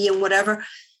hokey and whatever,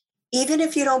 even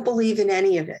if you don't believe in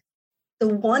any of it, the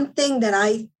one thing that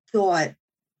I thought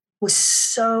was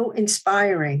so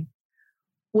inspiring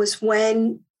was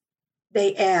when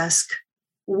they ask,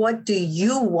 what do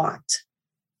you want?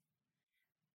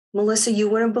 Melissa, you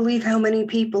wouldn't believe how many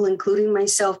people, including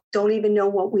myself, don't even know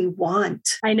what we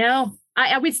want. I know.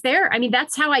 I was there. I mean,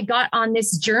 that's how I got on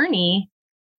this journey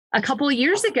a couple of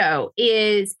years ago.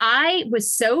 Is I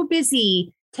was so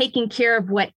busy taking care of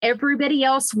what everybody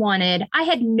else wanted. I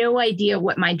had no idea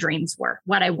what my dreams were,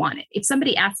 what I wanted. If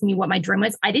somebody asked me what my dream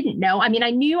was, I didn't know. I mean,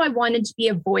 I knew I wanted to be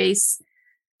a voice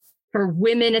for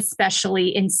women,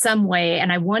 especially in some way.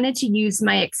 And I wanted to use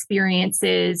my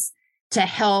experiences to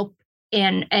help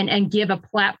and give a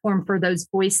platform for those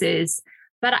voices.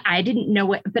 But I didn't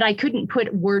know it, but I couldn't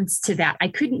put words to that. I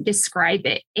couldn't describe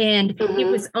it. And it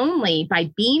was only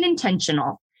by being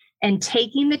intentional and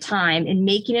taking the time and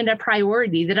making it a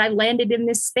priority that I landed in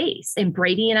this space. And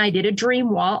Brady and I did a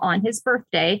dream wall on his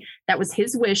birthday. That was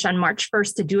his wish on March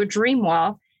 1st to do a dream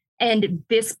wall. And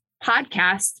this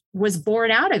podcast was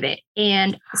born out of it.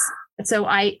 And so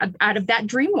out of that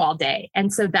dream wall day.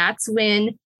 And so that's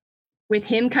when, with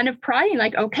him kind of prying,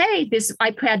 like, okay,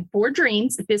 I had 4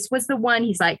 dreams. This was the one.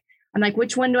 I'm like,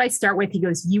 which one do I start with? He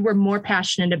goes, you were more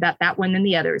passionate about that one than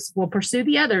the others. We'll pursue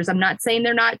the others. I'm not saying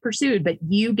they're not pursued, but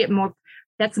you get more.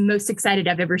 That's the most excited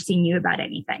I've ever seen you about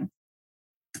anything.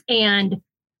 And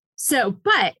so,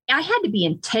 but I had to be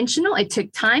intentional. It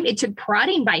took time. It took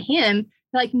prodding by him.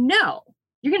 Like, no,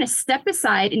 you're going to step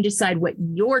aside and decide what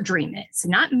your dream is.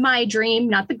 Not my dream,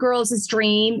 not the girls'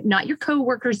 dream, not your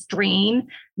coworker's dream,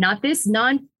 not this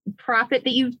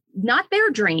nonprofit not their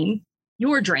dream,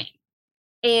 your dream.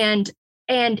 And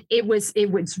it was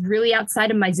really outside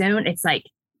of my zone. It's like,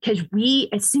 because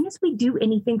as soon as we do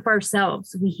anything for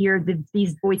ourselves, we hear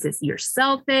these voices, you're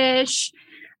selfish.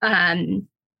 Someone's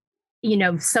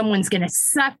going to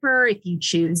suffer if you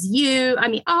choose you. I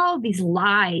mean, all these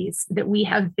lies that we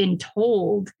have been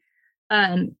told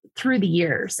through the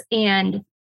years. And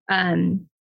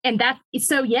that,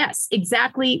 so yes,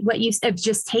 exactly what you said,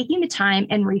 just taking the time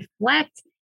and reflect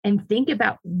and think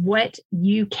about what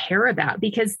you care about,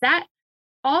 because that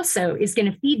also is going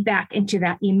to feed back into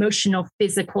that emotional,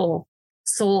 physical,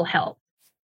 soul health.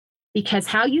 Because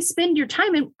how you spend your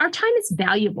time, and our time is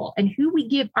valuable, and who we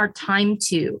give our time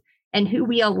to and who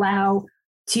we allow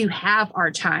to have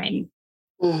our time.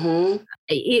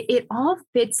 It all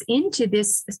fits into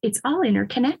this. It's all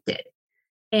interconnected.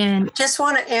 And I just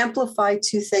want to amplify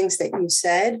 2 things that you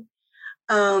said.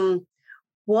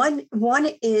 One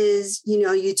is,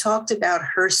 you talked about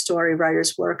her story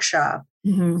writers workshop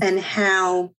and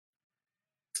how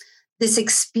this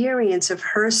experience of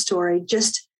her story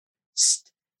just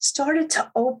started to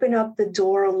open up the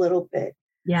door a little bit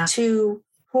to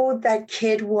who that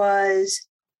kid was,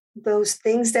 those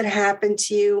things that happened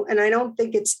to you. And I don't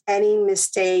think it's any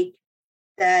mistake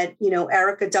that,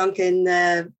 Erica Duncan,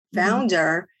 the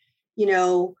founder,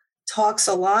 talks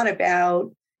a lot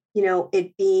about,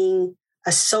 it being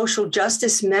a social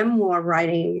justice memoir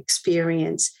writing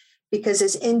experience, because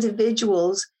as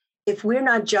individuals, if we're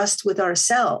not just with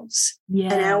ourselves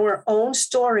and our own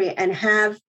story and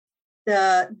have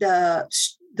the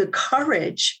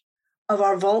courage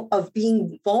of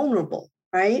being vulnerable,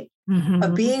 right?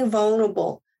 Of being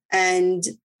vulnerable and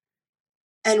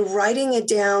writing it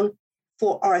down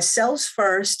for ourselves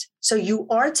first. So you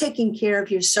are taking care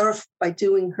of yourself by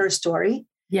doing her story.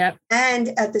 Yep.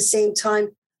 And at the same time,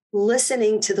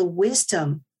 listening to the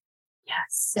wisdom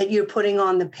that you're putting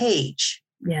on the page.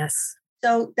 Yes.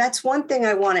 So that's one thing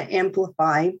I want to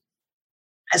amplify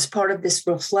as part of this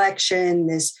reflection,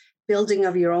 this building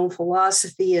of your own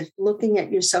philosophy of looking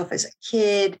at yourself as a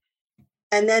kid.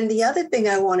 And then the other thing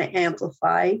I want to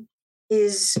amplify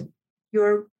is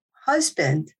your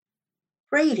husband,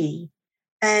 Brady,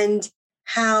 and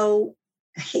how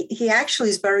he actually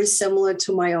is very similar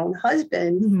to my own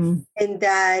husband in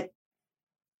that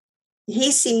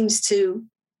he seems to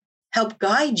help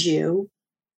guide you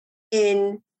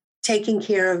in taking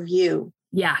care of you.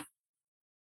 Yeah.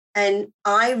 And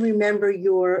I remember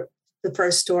the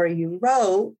first story you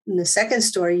wrote and the second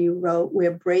story you wrote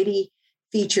where Brady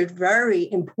featured very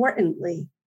importantly.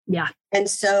 Yeah. And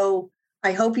so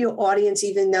I hope your audience,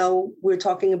 even though we're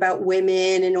talking about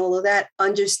women and all of that,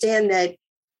 understand that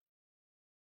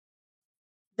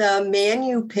the man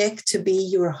you pick to be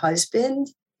your husband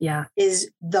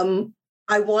is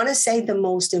I want to say the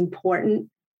most important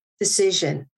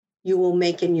decision you will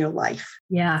make in your life.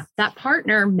 Yeah. That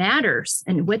partner matters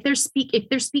and what if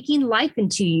they're speaking life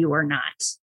into you or not.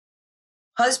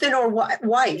 Husband or wife,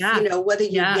 whether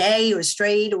you're gay or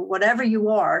straight or whatever you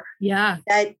are,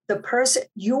 that the person,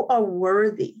 you are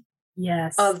worthy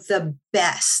of the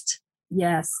best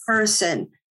person.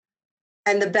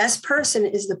 And the best person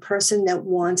is the person that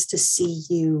wants to see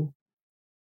you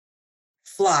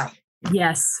fly.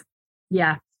 Yes.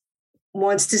 Yeah.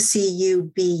 Wants to see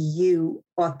you be you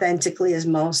authentically as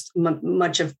much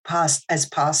as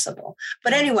possible.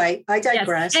 But anyway, I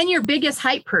digress. Yes. And your biggest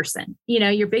hype person,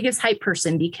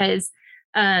 because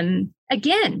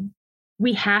again,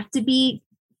 we have to be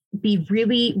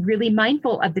really, really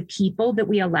mindful of the people that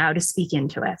we allow to speak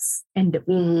into us and that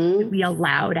we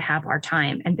allow to have our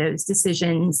time and those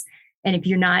decisions. And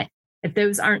if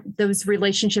those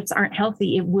relationships aren't healthy,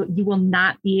 you will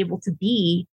not be able to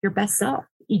be your best self.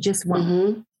 You just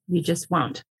won't. You just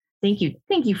won't. Thank you.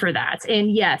 Thank you for that.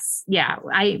 And yes,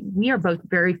 we are both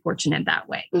very fortunate that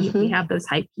way. We have those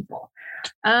hype people.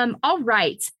 All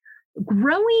right.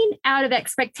 Growing out of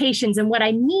expectations. And what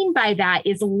I mean by that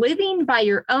is living by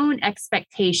your own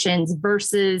expectations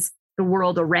versus the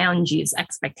world around you's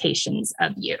expectations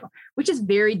of you, which is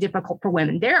very difficult for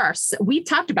women. We've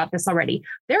talked about this already.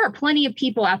 There are plenty of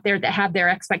people out there that have their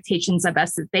expectations of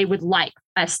us that they would like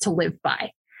us to live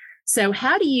by. So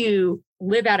how do you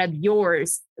live out of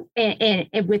yours and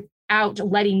without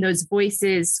letting those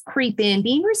voices creep in,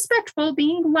 being respectful,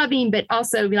 being loving, but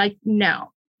also be like,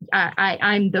 no,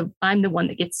 I'm the one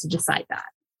that gets to decide that.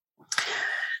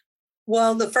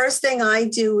 Well, the first thing I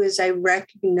do is I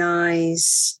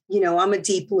recognize, I'm a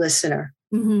deep listener.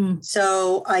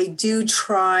 So I do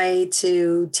try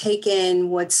to take in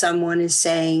what someone is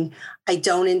saying. I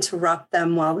don't interrupt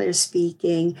them while they're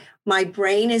speaking. My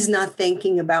brain is not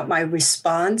thinking about my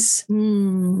response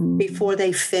before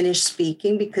they finish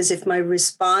speaking, because if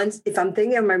I'm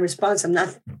thinking of my response, I'm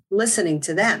not listening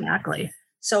to them. Exactly.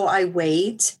 So I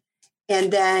wait,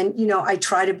 and then, I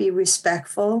try to be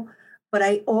respectful, but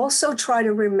I also try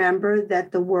to remember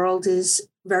that the world is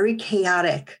very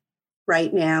chaotic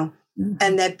right now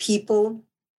and that people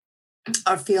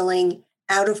are feeling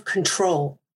out of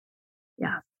control.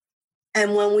 Yeah.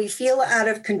 And when we feel out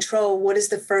of control, what is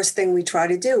the first thing we try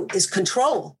to do is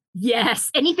control. Yes.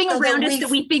 Anything around us that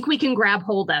we think we can grab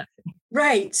hold of.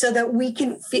 Right. So that we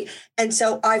can feel. And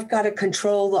so I've got to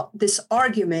control this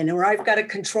argument, or I've got to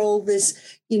control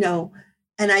this,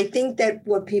 and I think that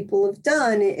what people have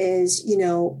done is,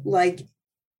 like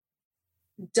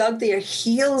dug their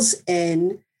heels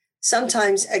in,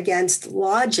 sometimes against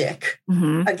logic,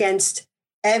 against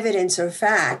evidence or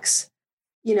facts,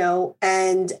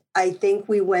 and I think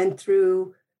we went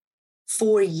through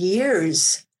 4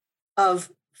 years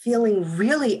of feeling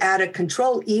really out of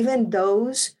control. Even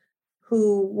those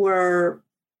who were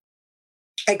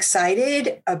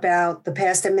excited about the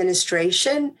past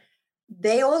administration,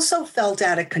 they also felt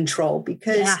out of control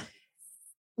because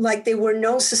like there were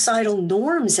no societal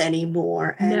norms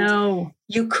anymore. And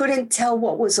you couldn't tell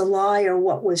what was a lie or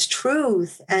what was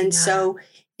truth. And so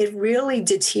it really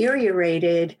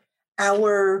deteriorated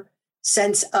our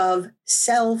sense of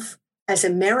self as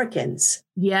Americans.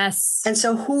 Yes. And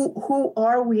so who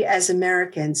are we as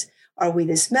Americans? Are we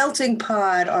this melting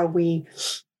pot? Are we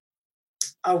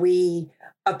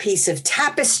a piece of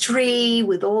tapestry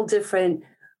with all different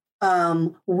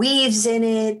weaves in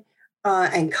it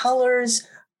and colors?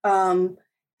 And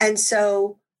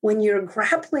so when you're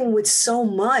grappling with so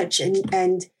much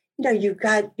and you've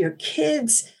got your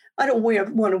kids, I don't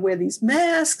want to wear these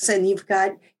masks, and you've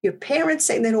got your parents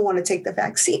saying they don't want to take the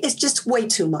vaccine. It's just way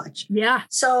too much. Yeah.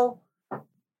 So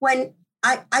when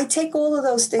I take all of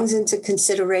those things into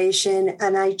consideration,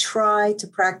 and I try to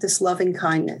practice loving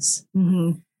kindness,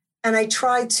 and I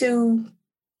try to,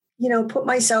 put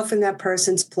myself in that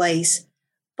person's place.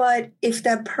 But if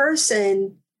that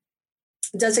person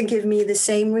doesn't give me the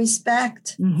same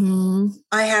respect,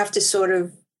 I have to sort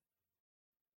of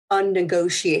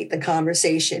unnegotiate the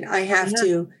conversation. I have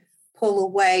to pull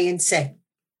away and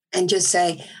just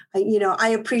say, I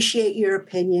appreciate your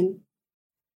opinion,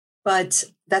 but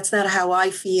that's not how I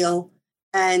feel.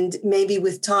 And maybe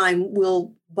with time,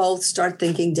 we'll both start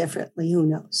thinking differently. Who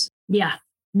knows? Yeah,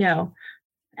 no,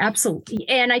 absolutely.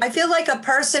 And I feel like a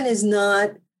person is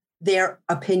not their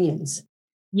opinions.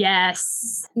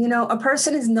 Yes. A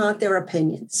person is not their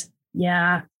opinions.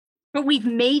 Yeah. But we've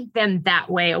made them that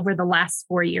way over the last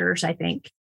 4 years, I think.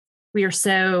 We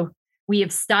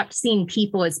have stopped seeing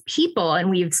people as people, and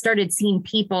we've started seeing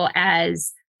people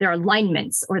as their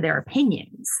alignments or their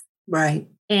opinions. Right.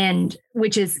 And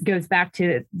which goes back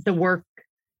to the work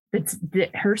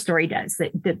that her story does,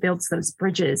 that builds those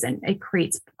bridges, and it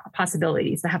creates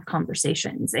possibilities to have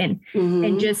conversations and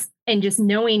just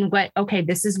knowing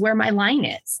this is where my line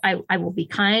is. I will be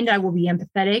kind, I will be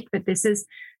empathetic, but this is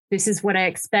what I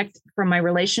expect from my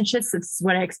relationships. This is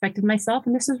what I expect of myself.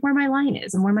 And this is where my line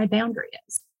is and where my boundary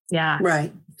is. Yeah.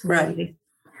 Right. Right.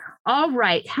 All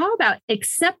right. How about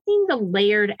accepting the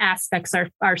layered aspects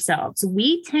of ourselves?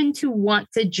 We tend to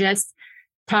want to just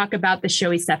talk about the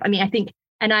showy stuff. I mean, I think,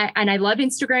 and I love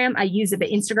Instagram. I use it, but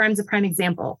Instagram's a prime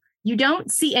example. You don't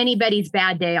see anybody's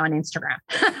bad day on Instagram.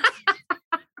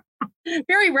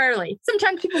 Very rarely.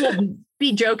 Sometimes people will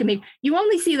be joking. You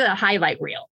only see the highlight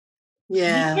reel.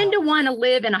 Yeah. We tend to want to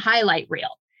live in a highlight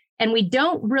reel, and we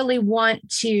don't really want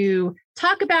to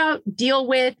talk about, deal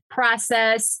with,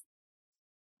 process,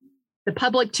 the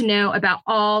public to know about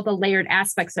all the layered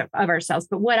aspects of ourselves.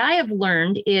 But what I have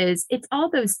learned is it's all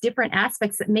those different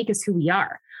aspects that make us who we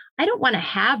are. I don't want to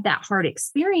have that hard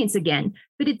experience again,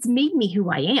 but it's made me who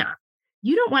I am.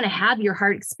 You don't want to have your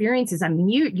hard experiences. I mean,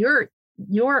 your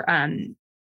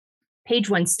page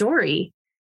one story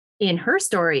in her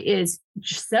story is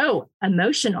just so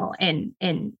emotional and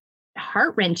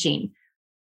heart-wrenching,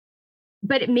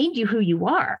 but it made you who you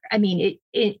are. I mean,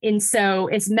 and so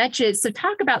as much as, so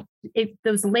talk about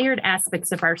those layered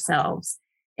aspects of ourselves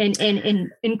and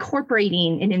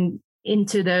incorporating and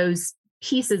into those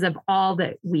pieces of all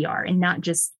that we are, and not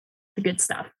just the good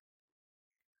stuff.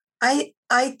 I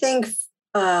think it's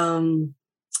an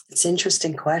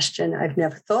interesting question. I've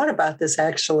never thought about this,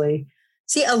 actually.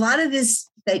 See, a lot of this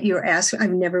that you're asking,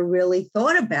 I've never really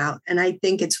thought about. And I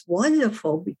think it's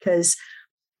wonderful because,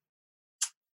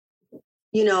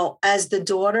 as the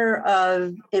daughter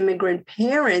of immigrant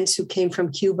parents who came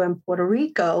from Cuba and Puerto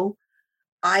Rico,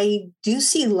 I do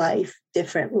see life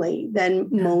differently than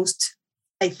most,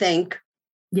 I think,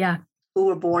 who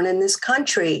were born in this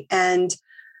country. And,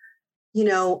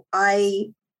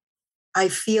 I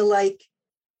feel like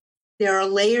there are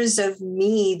layers of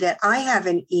me that I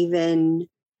haven't even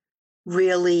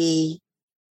really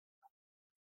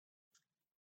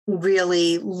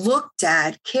looked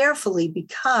at carefully,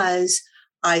 because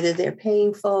either they're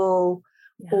painful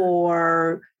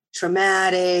or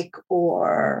traumatic,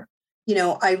 or,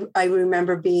 I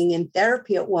remember being in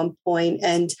therapy at one point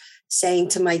and saying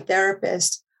to my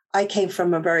therapist, I came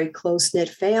from a very close-knit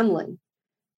family.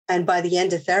 And by the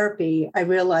end of therapy, I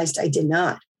realized I did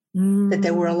not, that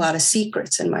there were a lot of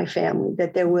secrets in my family,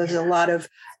 that there was a lot of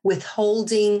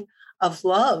withholding of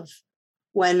love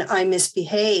when I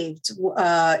misbehaved.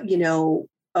 There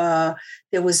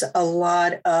was a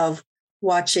lot of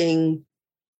watching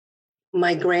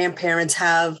my grandparents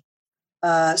have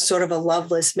sort of a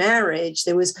loveless marriage.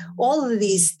 There was all of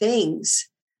these things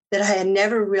that I had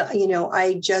never really,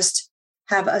 I just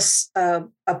have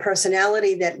a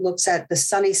personality that looks at the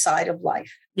sunny side of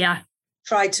life. Yeah.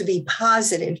 Try to be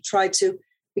positive,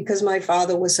 because my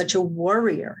father was such a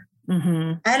warrior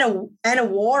and a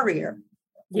warrior.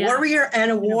 Yeah. Warrior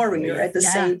and a warrior at the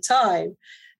same time.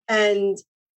 And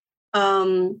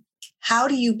how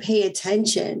do you pay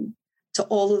attention to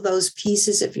all of those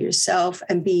pieces of yourself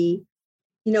and be,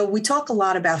 we talk a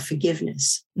lot about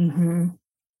forgiveness. Mm-hmm.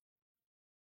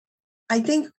 I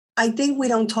think we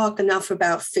don't talk enough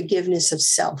about forgiveness of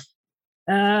self.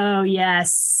 Oh,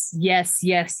 yes. Yes,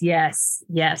 yes, yes,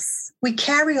 yes. We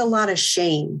carry a lot of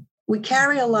shame. We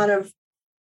carry a lot of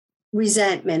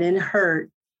resentment and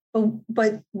hurt.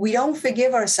 But we don't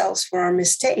forgive ourselves for our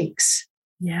mistakes.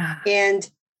 Yeah. And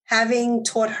having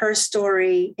taught her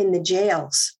story in the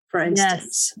jails, for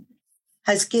instance,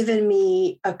 has given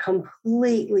me a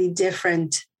completely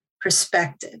different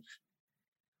perspective.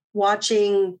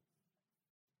 Watching,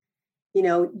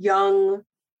 young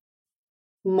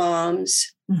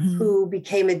moms who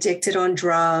became addicted on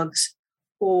drugs,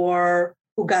 or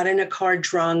who got in a car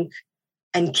drunk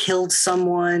and killed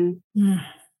someone,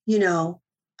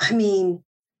 I mean,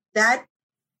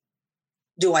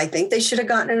 do I think they should have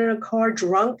gotten in a car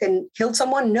drunk and killed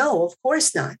someone? No, of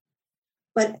course not.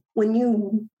 But when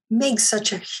you make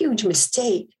such a huge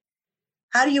mistake,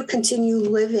 how do you continue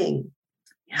living?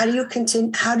 How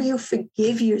do you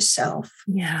forgive yourself?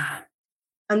 Yeah.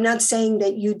 I'm not saying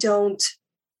that you don't.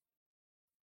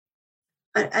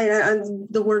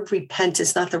 The word repent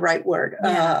is not the right word.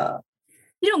 Yeah.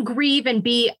 You don't grieve and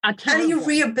be accountable. How do you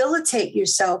rehabilitate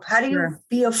yourself? How do you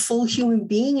be a full human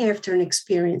being after an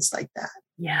experience like that?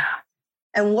 Yeah.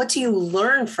 And what do you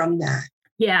learn from that?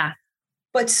 Yeah.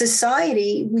 But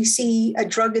society, we see a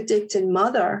drug addicted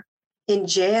mother in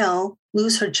jail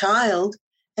lose her child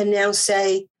and now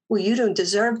say, well, you don't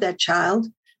deserve that child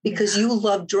because you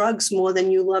love drugs more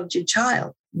than you loved your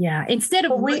child. Yeah. Instead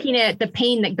of looking at the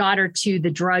pain that got her to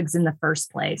the drugs in the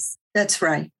first place. That's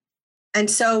right. And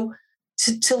so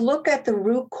to look at the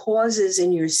root causes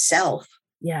in yourself,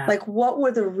 like what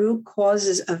were the root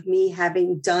causes of me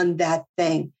having done that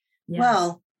thing? Yeah.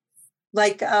 Well,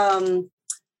 like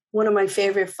one of my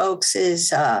favorite folks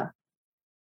is,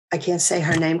 I can't say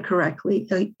her name correctly,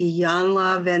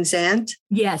 Iyanla Vanzant.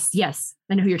 Yes.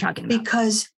 I know who you're talking about.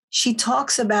 Because she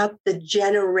talks about the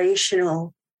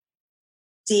generational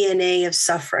DNA of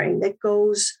suffering that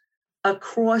goes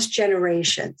across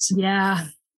generations. Yeah.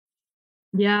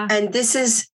 And this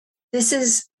is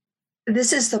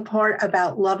the part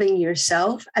about loving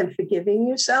yourself and forgiving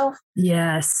yourself.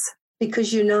 Yes.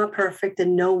 Because you're not perfect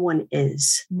and no one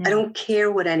is. No. I don't care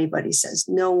what anybody says.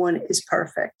 No one is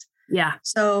perfect. Yeah.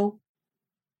 So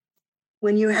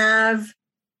when you have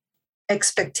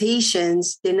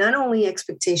expectations, they're not only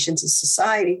expectations of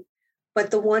society,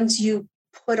 but the ones you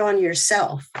put on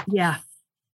yourself. Yeah.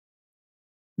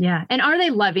 And are they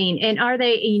loving? And are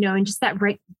they, and just that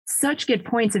such good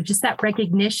points of just that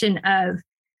recognition of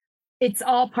it's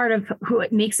all part of who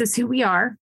it makes us who we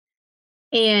are,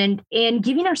 and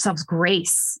giving ourselves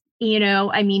grace.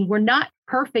 We're not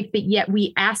perfect, but yet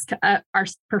we ask our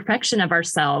perfection of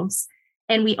ourselves,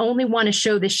 and we only want to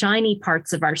show the shiny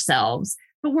parts of ourselves.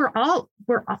 But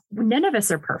none of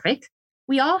us are perfect.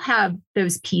 We all have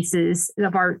those pieces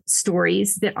of our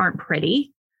stories that aren't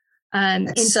pretty.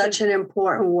 It's such an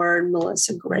important word,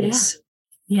 Melissa, grace.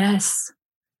 Yeah. Yes.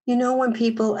 When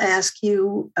people ask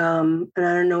you, and I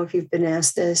don't know if you've been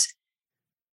asked this,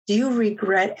 do you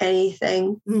regret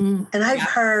anything? Mm-hmm. And I've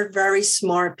heard very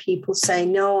smart people say,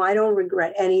 no, I don't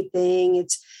regret anything.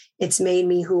 It's made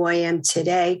me who I am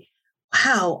today.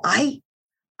 Wow. I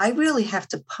really have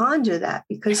to ponder that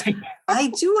because I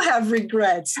do have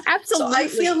regrets. Absolutely. So I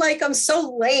feel like I'm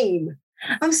so lame.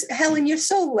 Helen, you're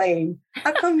so lame.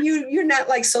 How come you're not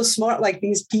like so smart like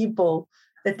these people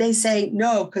that they say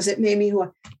no, because it made me who I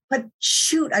am. But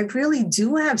shoot, I really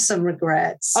do have some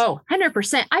regrets. Oh,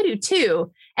 100%. I do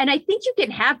too. And I think you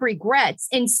can have regrets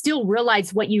and still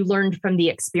realize what you learned from the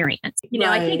experience.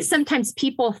 I think sometimes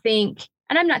people think,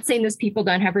 and I'm not saying those people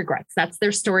don't have regrets. That's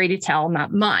their story to tell,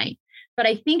 not mine. But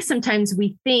I think sometimes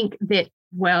we think that,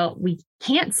 well, we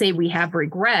can't say we have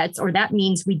regrets, or that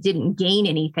means we didn't gain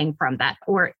anything from that,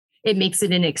 or it makes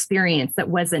it an experience that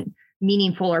wasn't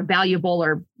meaningful or valuable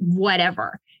or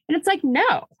whatever. And it's like,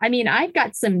 no, I've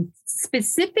got some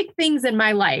specific things in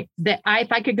my life that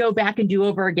if I could go back and do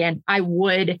over again, I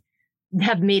would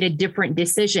have made a different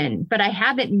decision, but I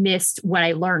haven't missed what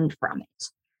I learned from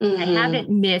it. Mm-hmm. I haven't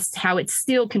missed how it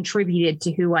still contributed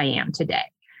to who I am today.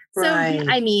 So, right.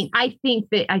 I think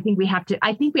we have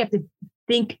to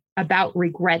think about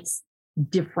regrets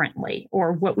differently,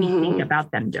 or what we think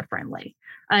about them differently.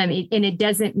 And it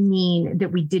doesn't mean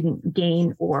that we didn't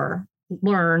gain or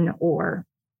learn or,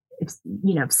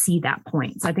 see that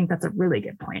point. So I think that's a really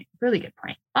good point. Really good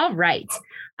point. All right.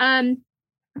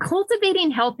 Cultivating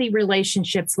healthy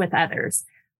relationships with others.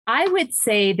 I would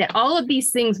say that all of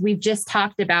these things we've just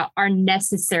talked about are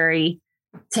necessary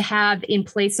to have in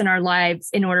place in our lives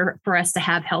in order for us to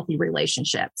have healthy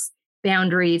relationships,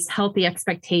 boundaries, healthy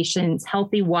expectations,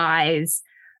 healthy whys,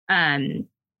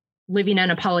 living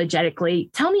unapologetically.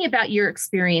 Tell me about your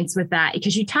experience with that,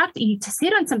 because you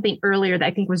hit on something earlier that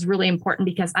I think was really important,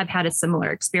 because I've had a similar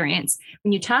experience.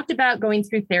 When you talked about going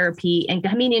through therapy and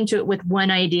coming into it with one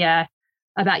idea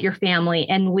about your family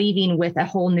and leaving with a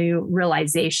whole new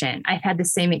realization, I've had the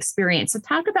same experience. So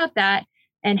talk about that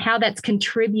and how that's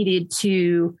contributed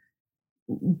to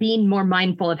being more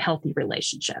mindful of healthy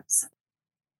relationships.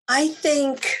 I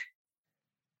think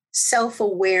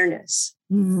self-awareness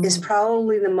is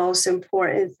probably the most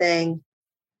important thing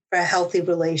for a healthy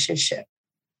relationship.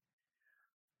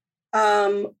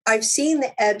 I've seen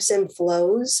the ebbs and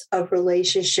flows of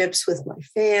relationships with my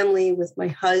family, with my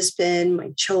husband,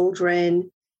 my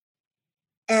children.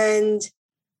 And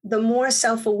the more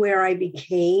self-aware I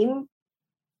became,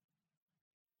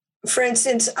 for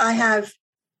instance, I have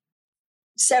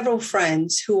several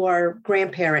friends who are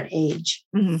grandparent age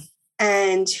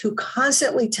and who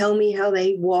constantly tell me how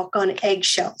they walk on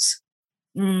eggshells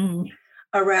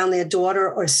around their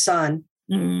daughter or son,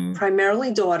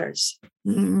 primarily daughters,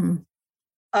 so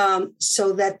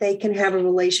that they can have a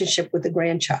relationship with the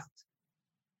grandchild.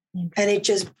 And it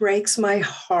just breaks my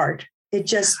heart.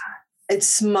 It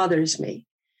smothers me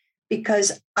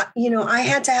because, I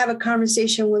had to have a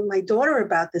conversation with my daughter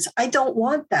about this. I don't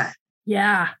want that.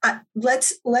 Yeah.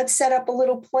 Let's set up a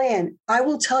little plan. I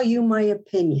will tell you my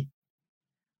opinion.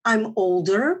 I'm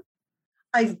older.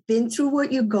 I've been through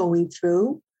what you're going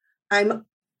through. I'm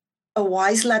a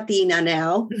wise Latina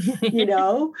now,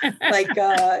 like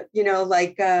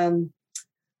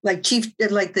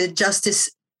the Justice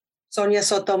Sonia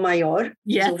Sotomayor,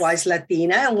 yes. is a wise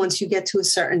Latina. And once you get to a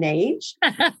certain age,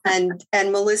 and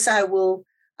Melissa, I will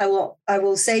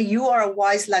say you are a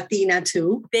wise Latina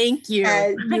too. Thank you.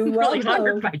 And you're I'm really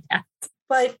honored welcome. by that.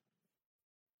 But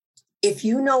if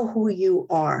you know who you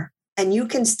are and you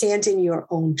can stand in your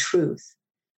own truth,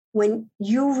 when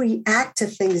you react to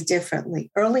things differently,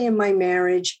 early in my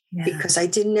marriage, because I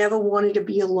never wanted to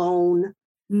be alone,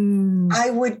 I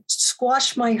would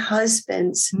squash my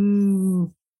husband's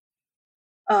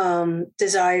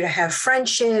desire to have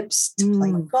friendships, to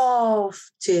play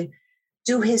golf, to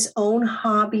do his own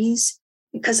hobbies,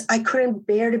 because I couldn't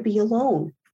bear to be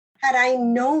alone. Had I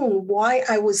known why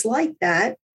I was like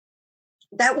that,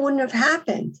 that wouldn't have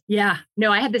happened. Yeah. No,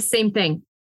 I had the same thing.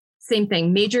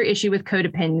 Major issue with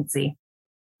codependency.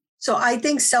 So I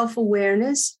think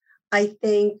self-awareness, I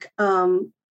think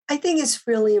it's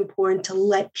really important to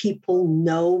let people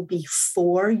know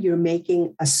before you're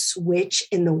making a switch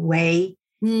in the way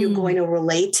you're going to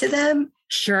relate to them.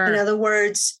 Sure. In other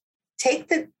words,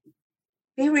 be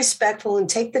respectful and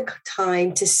take the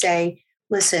time to say,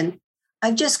 listen,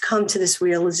 I've just come to this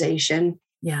realization.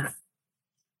 Yeah.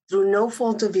 Through no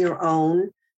fault of your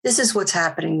own, this is what's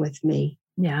happening with me.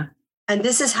 Yeah. And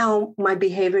this is how my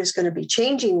behavior is going to be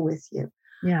changing with you.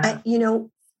 Yeah.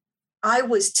 I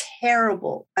was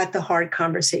terrible at the hard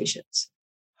conversations.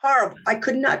 Horrible. I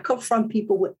could not confront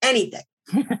people with anything.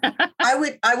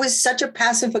 I was such a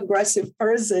passive aggressive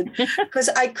person because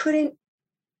I couldn't,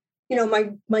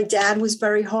 my dad was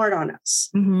very hard on us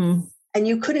and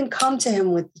you couldn't come to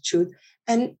him with the truth.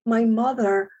 And my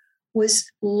mother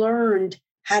learned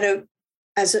how to,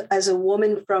 as a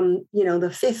woman from, the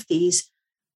 50s,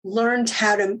 learned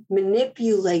how to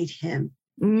manipulate him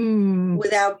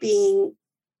without being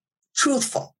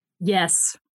truthful.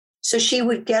 Yes. So she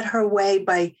would get her way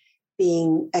by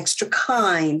being extra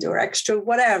kind or extra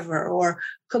whatever, or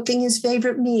cooking his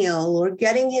favorite meal or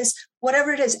getting his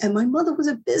whatever it is. And my mother was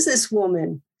a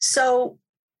businesswoman. So,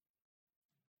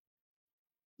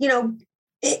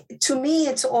 to me,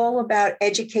 it's all about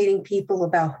educating people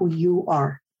about who you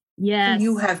are. Yes. Who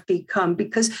you have become,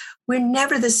 because we're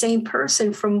never the same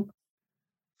person from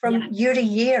year to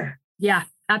year. Yeah,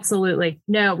 absolutely.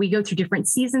 No, we go through different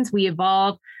seasons. We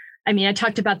evolve. I mean, I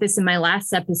talked about this in my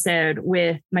last episode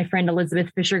with my friend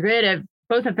Elizabeth Fisher-Good of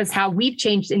both of us, how we've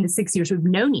changed in the 6 years we've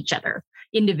known each other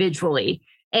individually,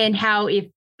 and how if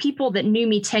people that knew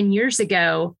me 10 years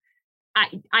ago,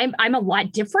 I'm a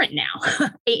lot different now.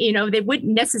 They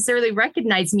wouldn't necessarily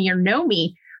recognize me or know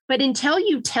me. But until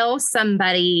you tell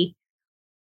somebody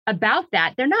about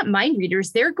that, they're not mind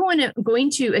readers. They're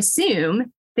going to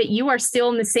assume that you are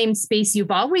still in the same space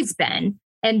you've always been.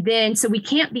 And then, so we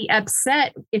can't be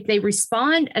upset if they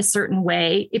respond a certain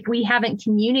way, if we haven't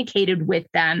communicated with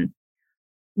them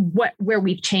where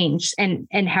we've changed and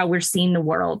how we're seeing the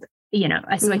world.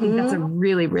 So I think that's a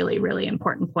really, really, really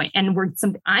important point. And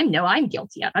I'm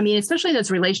guilty of. I mean, especially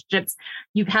those relationships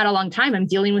you've had a long time. I'm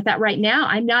dealing with that right now.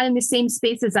 I'm not in the same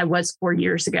space as I was 4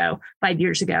 years ago, 5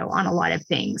 years ago on a lot of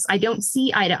things. I don't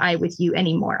see eye to eye with you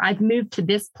anymore. I've moved to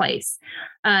this place.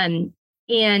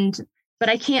 But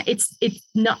I can't, it's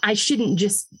not, I shouldn't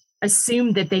just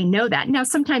assume that they know that. Now,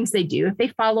 sometimes they do. If they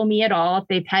follow me at all, if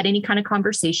they've had any kind of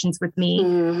conversations with me,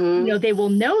 they will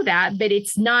know that, but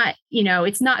it's not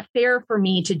fair for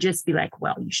me to just be like,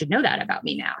 well, you should know that about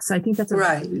me now. So I think that's a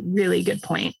really, really good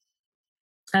point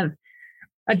of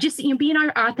just, being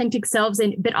our authentic selves,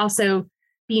 but also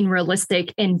being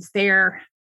realistic and fair.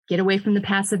 Get away from the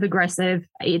passive aggressive.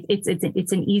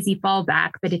 It's an easy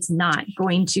fallback, but it's not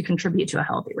going to contribute to a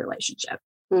healthy relationship.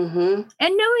 And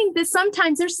knowing that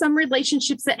sometimes there's some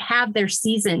relationships that have their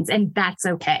seasons, and that's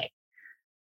okay.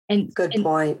 Good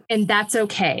point. And that's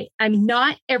okay. I mean,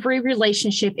 not every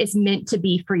relationship is meant to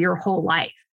be for your whole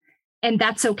life. And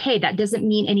that's okay. That doesn't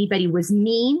mean anybody was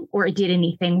mean or did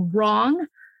anything wrong.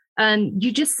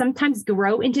 You just sometimes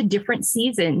grow into different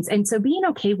seasons. And so being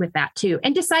okay with that too,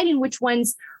 and deciding which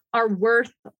ones are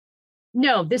worth,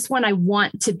 no, this one I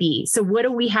want to be. So what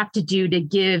do we have to do to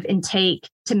give and take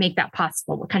to make that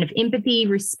possible? What kind of empathy,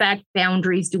 respect,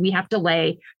 boundaries do we have to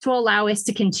lay to allow us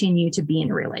to continue to be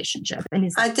in a relationship?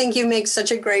 And I think you make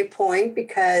such a great point,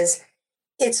 because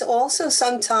it's also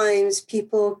sometimes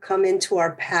people come into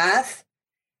our path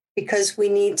because we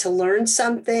need to learn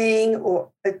something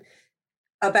or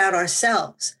about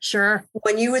ourselves. Sure.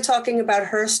 When you were talking about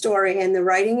her story and the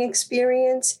writing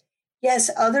experience,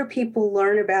 yes, other people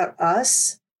learn about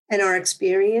us and our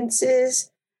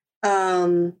experiences.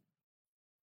 But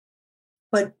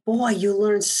boy, you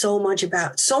learn so much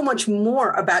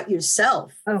more about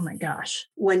yourself. Oh my gosh.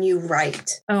 When you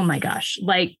write. Oh my gosh.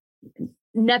 Like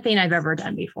nothing I've ever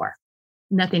done before.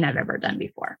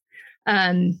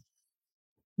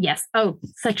 Yes. Oh,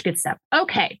 such good stuff.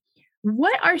 Okay.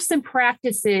 What are some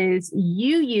practices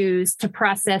you use to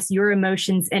process your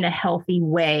emotions in a healthy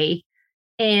way?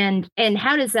 And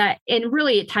how does that, and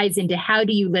really it ties into how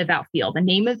do you live out feel? The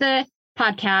name of the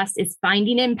podcast is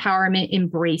Finding Empowerment,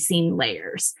 Embracing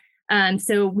Layers.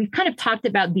 So we've kind of talked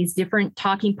about these different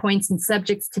talking points and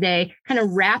subjects today, kind of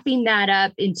wrapping that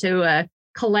up into a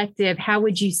collective. How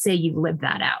would you say you live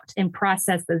that out and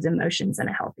process those emotions in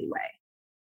a healthy way?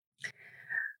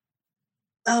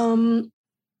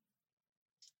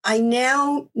 I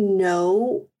now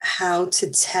know how to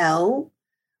tell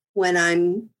when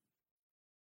I'm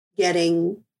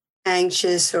getting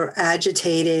anxious or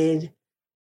agitated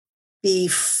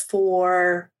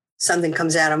before something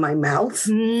comes out of my mouth.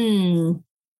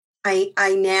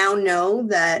 I now know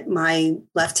that my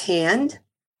left hand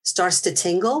starts to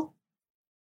tingle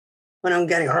when I'm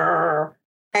getting,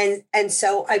 and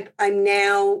so I'm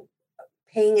now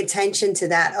paying attention to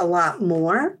that a lot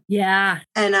more. Yeah.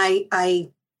 And I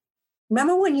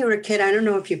remember when you were a kid, I don't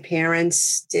know if your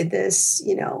parents did this,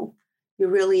 you're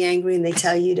really angry and they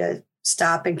tell you to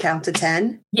stop and count to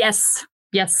 10. Yes.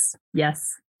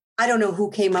 I don't know who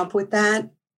came up with that,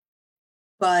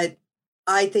 but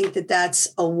I think that that's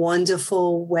a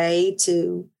wonderful way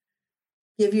to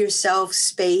give yourself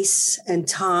space and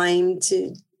time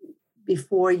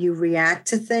before you react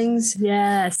to things.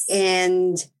 Yes.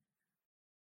 And,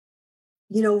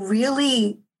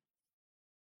 really,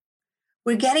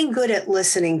 we're getting good at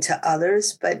listening to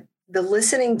others, but the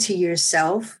listening to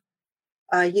yourself,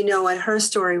 at her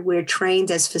story, we're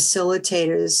trained as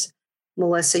facilitators.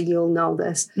 Melissa, you'll know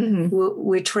this. Mm-hmm.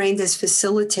 We're trained as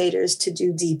facilitators to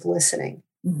do deep listening.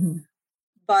 Mm-hmm.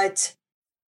 But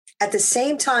at the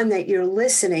same time that you're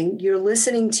listening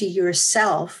to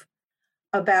yourself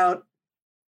about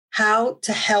how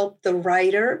to help the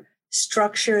writer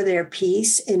structure their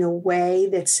piece in a way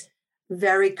that's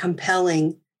very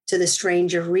compelling to the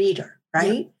stranger reader,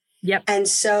 right? Yep. And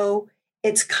so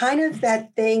it's kind of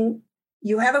that thing,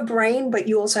 you have a brain, but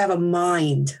you also have a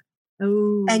mind.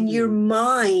 Ooh. And your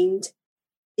mind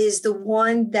is the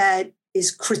one that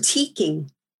is critiquing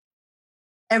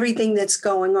everything that's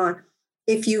going on.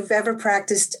 If you've ever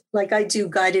practiced, like I do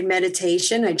guided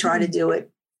meditation, I try to do it.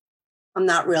 I'm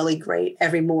not really great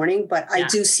every morning, but I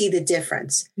do see the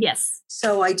difference. Yes.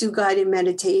 So I do guided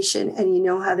meditation, and you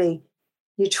know how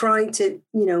you're trying to,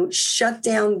 shut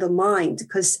down the mind,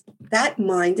 because that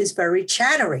mind is very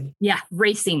chattery. Yeah.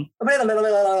 Racing.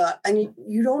 And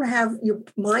you don't have, your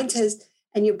mind has,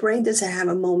 and your brain doesn't have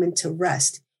a moment to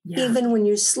rest, even when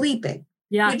you're sleeping,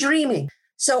 you're dreaming.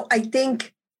 So I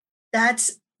think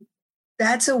that's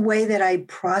a way that I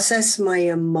process my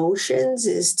emotions,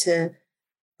 is to,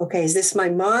 okay, is this my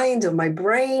mind or my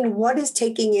brain? What is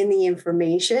taking in the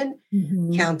information?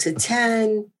 Mm-hmm. Count to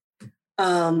 10.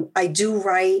 I do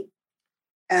write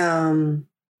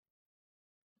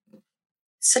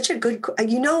such a good,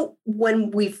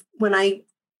 when I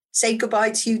say goodbye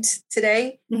to you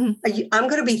today, mm-hmm. I'm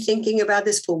going to be thinking about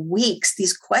this for weeks.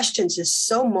 These questions are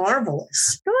so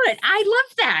marvelous. Good. I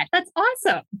love that. That's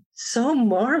awesome. So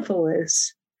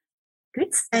marvelous.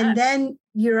 Good stuff. And then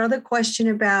your other question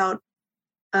about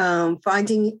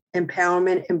finding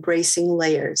empowerment, embracing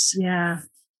layers. Yeah.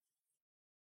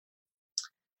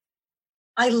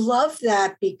 I love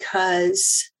that,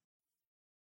 because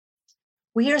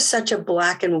we are such a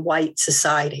black and white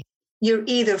society. You're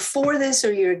either for this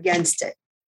or you're against it.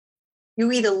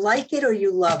 You either like it or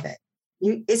you love it.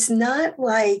 It's not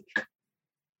like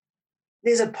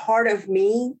there's a part of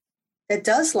me that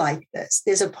does like this.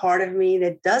 There's a part of me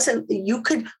that doesn't. You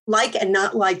could like and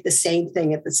not like the same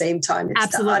thing at the same time. It's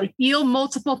absolutely. Feel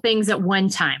multiple things at one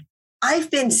time.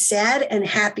 I've been sad and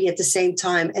happy at the same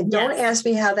time. And don't ask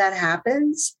me how that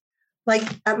happens. Like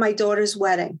at my daughter's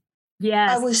wedding,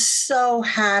 Yes. I was so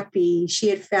happy. She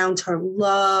had found her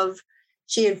love.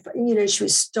 She had, she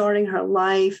was starting her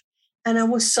life. And I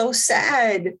was so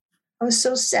sad. I was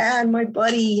so sad. My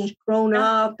buddy had grown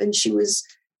up and she was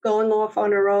going off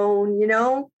on her own,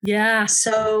 Yeah.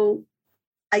 So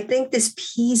I think this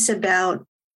piece about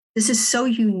this is so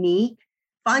unique.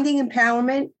 Finding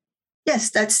empowerment,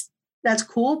 yes, that's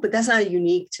cool, but that's not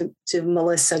unique to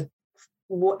Melissa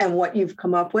and what you've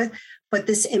come up with. But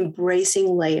this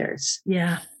embracing layers,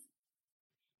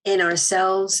 in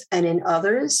ourselves and in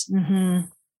others,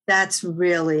 that's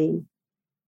really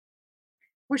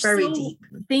very deep.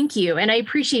 Thank you, and I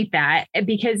appreciate that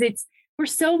because we're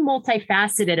so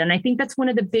multifaceted. And I think that's one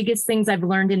of the biggest things I've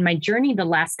learned in my journey the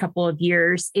last couple of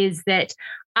years is that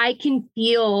I can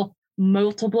feel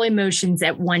multiple emotions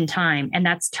at one time. And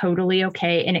that's totally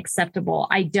okay and acceptable.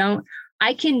 I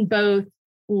can both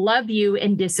love you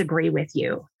and disagree with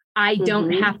you. I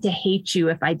don't have to hate you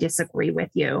if I disagree with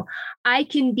you. I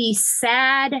can be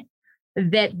sad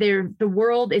that the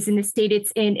world is in the state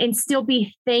it's in and still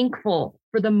be thankful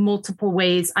for the multiple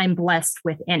ways I'm blessed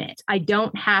within it. I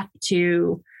don't have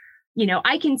to,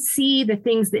 I can see the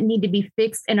things that need to be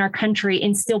fixed in our country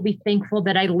and still be thankful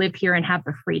that I live here and have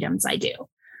the freedoms I do.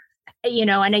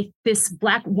 And this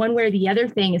black one way or the other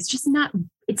thing is just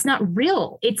it's not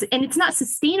real. It's not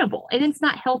sustainable and it's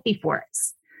not healthy for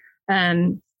us.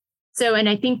 And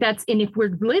I think and if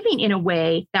we're living in a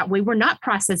way, that way we're not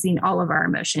processing all of our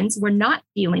emotions. We're not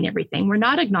feeling everything. We're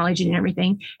not acknowledging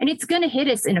everything. And it's going to hit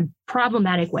us in a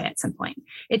problematic way at some point.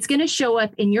 It's going to show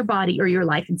up in your body or your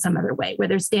life in some other way,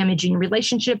 whether it's damaging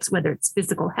relationships, whether it's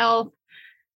physical health,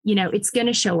 it's going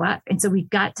to show up. And so we've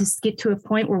got to get to a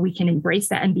point where we can embrace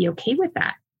that and be okay with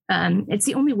that. It's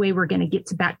the only way we're going to get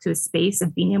back to a space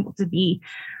of being able to be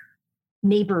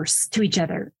neighbors to each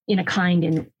other in a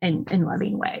kind and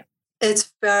loving way.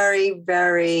 It's very,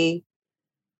 very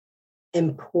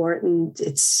important.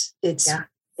 It's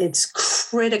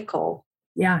critical.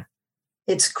 Yeah.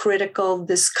 It's critical.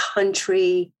 This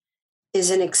country is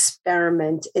an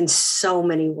experiment in so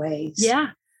many ways.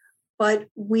 Yeah. But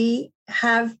we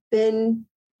have been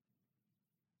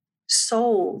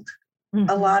sold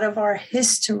a lot of our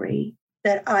history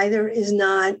that either is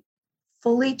not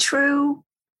fully true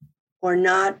or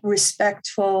not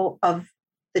respectful of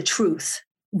the truth.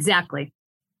 Exactly.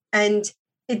 And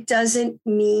it doesn't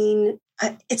mean,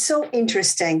 it's so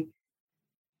interesting.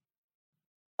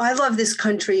 I love this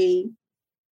country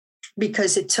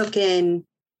because it took in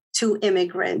 2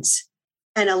 immigrants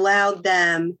and allowed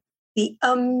them the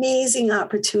amazing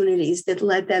opportunities that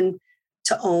led them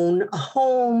to own a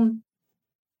home,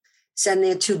 send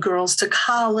their 2 girls to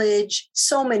college,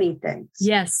 so many things.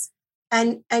 Yes.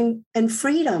 And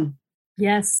freedom.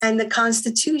 Yes. And the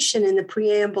Constitution and the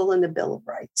preamble and the Bill of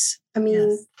Rights. I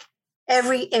mean,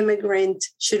 every immigrant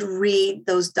should read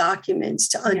those documents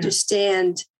to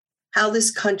understand how this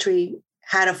country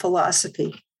had a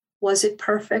philosophy. Was it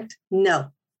perfect?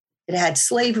 No. It had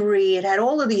slavery. It had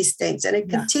all of these things, and it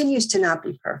continues to not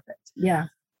be perfect. Yeah.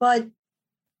 But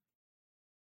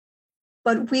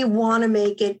we want to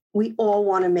make it, we all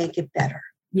want to make it better.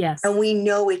 Yes. And we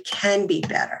know it can be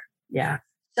better. Yeah.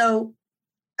 So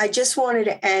I just wanted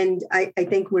to end. I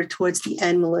think we're towards the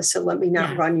end, Melissa. Let me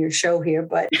not run your show here,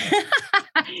 but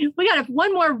we got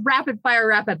one more rapid fire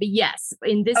wrap up. But yes,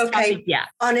 in this topic,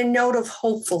 on a note of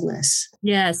hopefulness.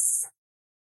 Yes.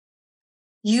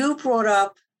 You brought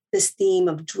up this theme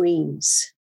of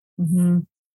dreams.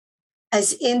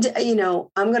 As I'm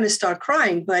going to start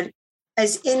crying, but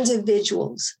as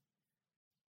individuals,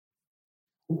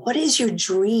 what is your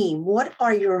dream? What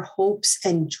are your hopes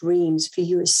and dreams for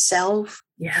yourself,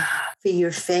 for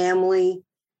your family,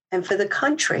 and for the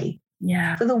country,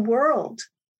 for the world?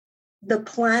 The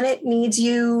planet needs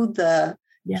you.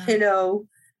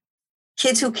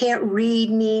 Kids who can't read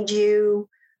need you.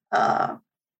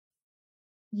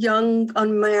 Young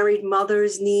unmarried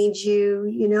mothers need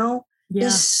you,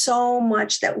 There's so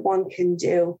much that one can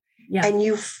do. And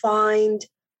you find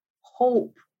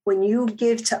hope. When you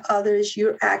give to others,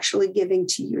 you're actually giving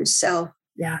to yourself.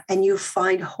 Yeah. And you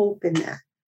find hope in that.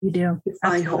 You do. You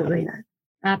find hope in that.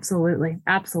 Absolutely.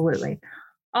 Absolutely.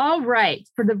 All right.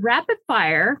 For the rapid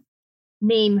fire,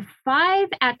 name 5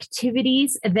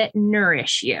 activities that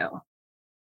nourish you.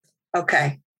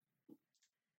 Okay.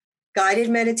 Guided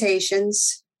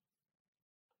meditations,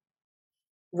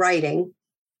 writing.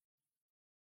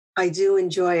 I do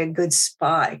enjoy a good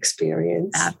spa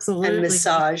experience. Absolutely. And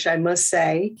massage, I must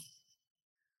say.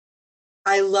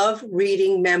 I love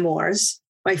reading memoirs,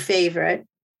 my favorite.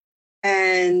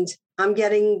 And I'm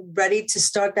getting ready to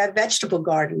start that vegetable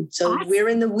garden. So awesome. We're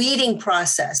in the weeding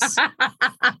process.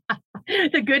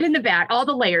 The good and the bad, all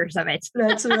the layers of it.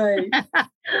 That's right.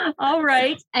 All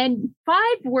right. And 5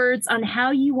 words on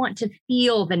how you want to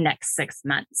feel the next 6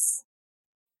 months.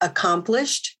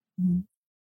 Accomplished,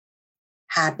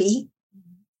 happy,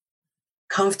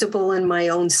 comfortable in my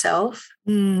own self,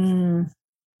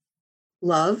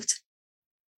 loved,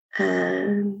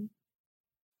 and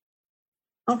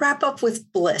I'll wrap up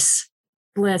with bliss.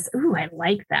 Bliss. Ooh, I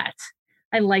like that.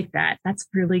 I like that. That's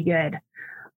really good.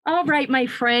 All right, my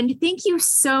friend. Thank you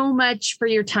so much for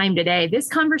your time today. This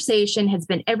conversation has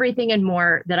been everything and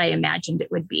more that I imagined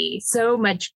it would be. So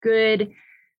much good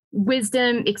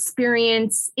wisdom,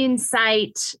 experience,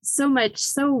 insight, so much,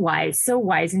 so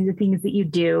wise in the things that you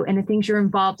do and the things you're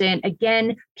involved in.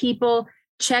 Again, people,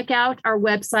 check out our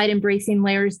website,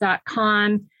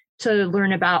 embracinglayers.com, to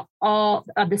learn about all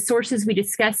of the sources we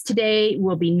discussed today.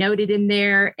 Will be noted in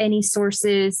there. Any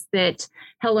sources that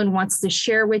Helen wants to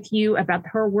share with you about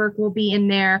her work will be in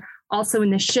there. Also in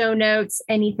the show notes,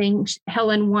 anything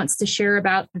Helen wants to share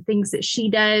about the things that she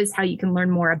does, how you can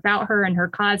learn more about her and her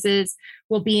causes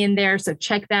will be in there. So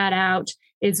check that out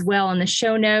as well in the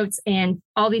show notes. And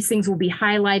all these things will be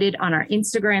highlighted on our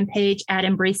Instagram page at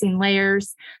Embracing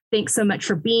Layers. Thanks so much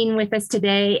for being with us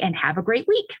today and have a great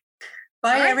week.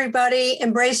 Bye, everybody.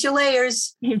 Embrace your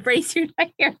layers. Embrace your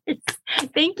layers.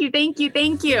 Thank you, thank you,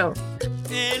 thank you.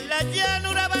 En la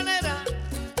llanura banera,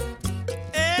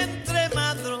 entre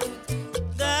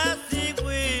madrugas y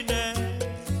güines.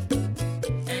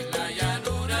 En la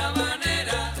llanura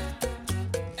banera,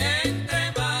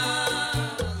 entre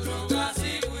madrugas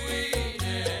y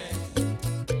güines.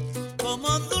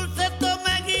 Como dulces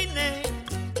tomeguines,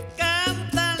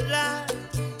 cantan la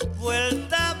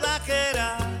vuelta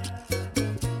vaquera.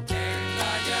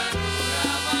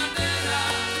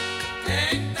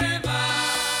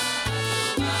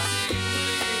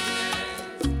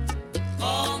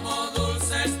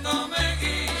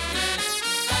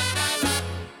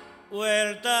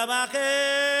 Vuelta bajé.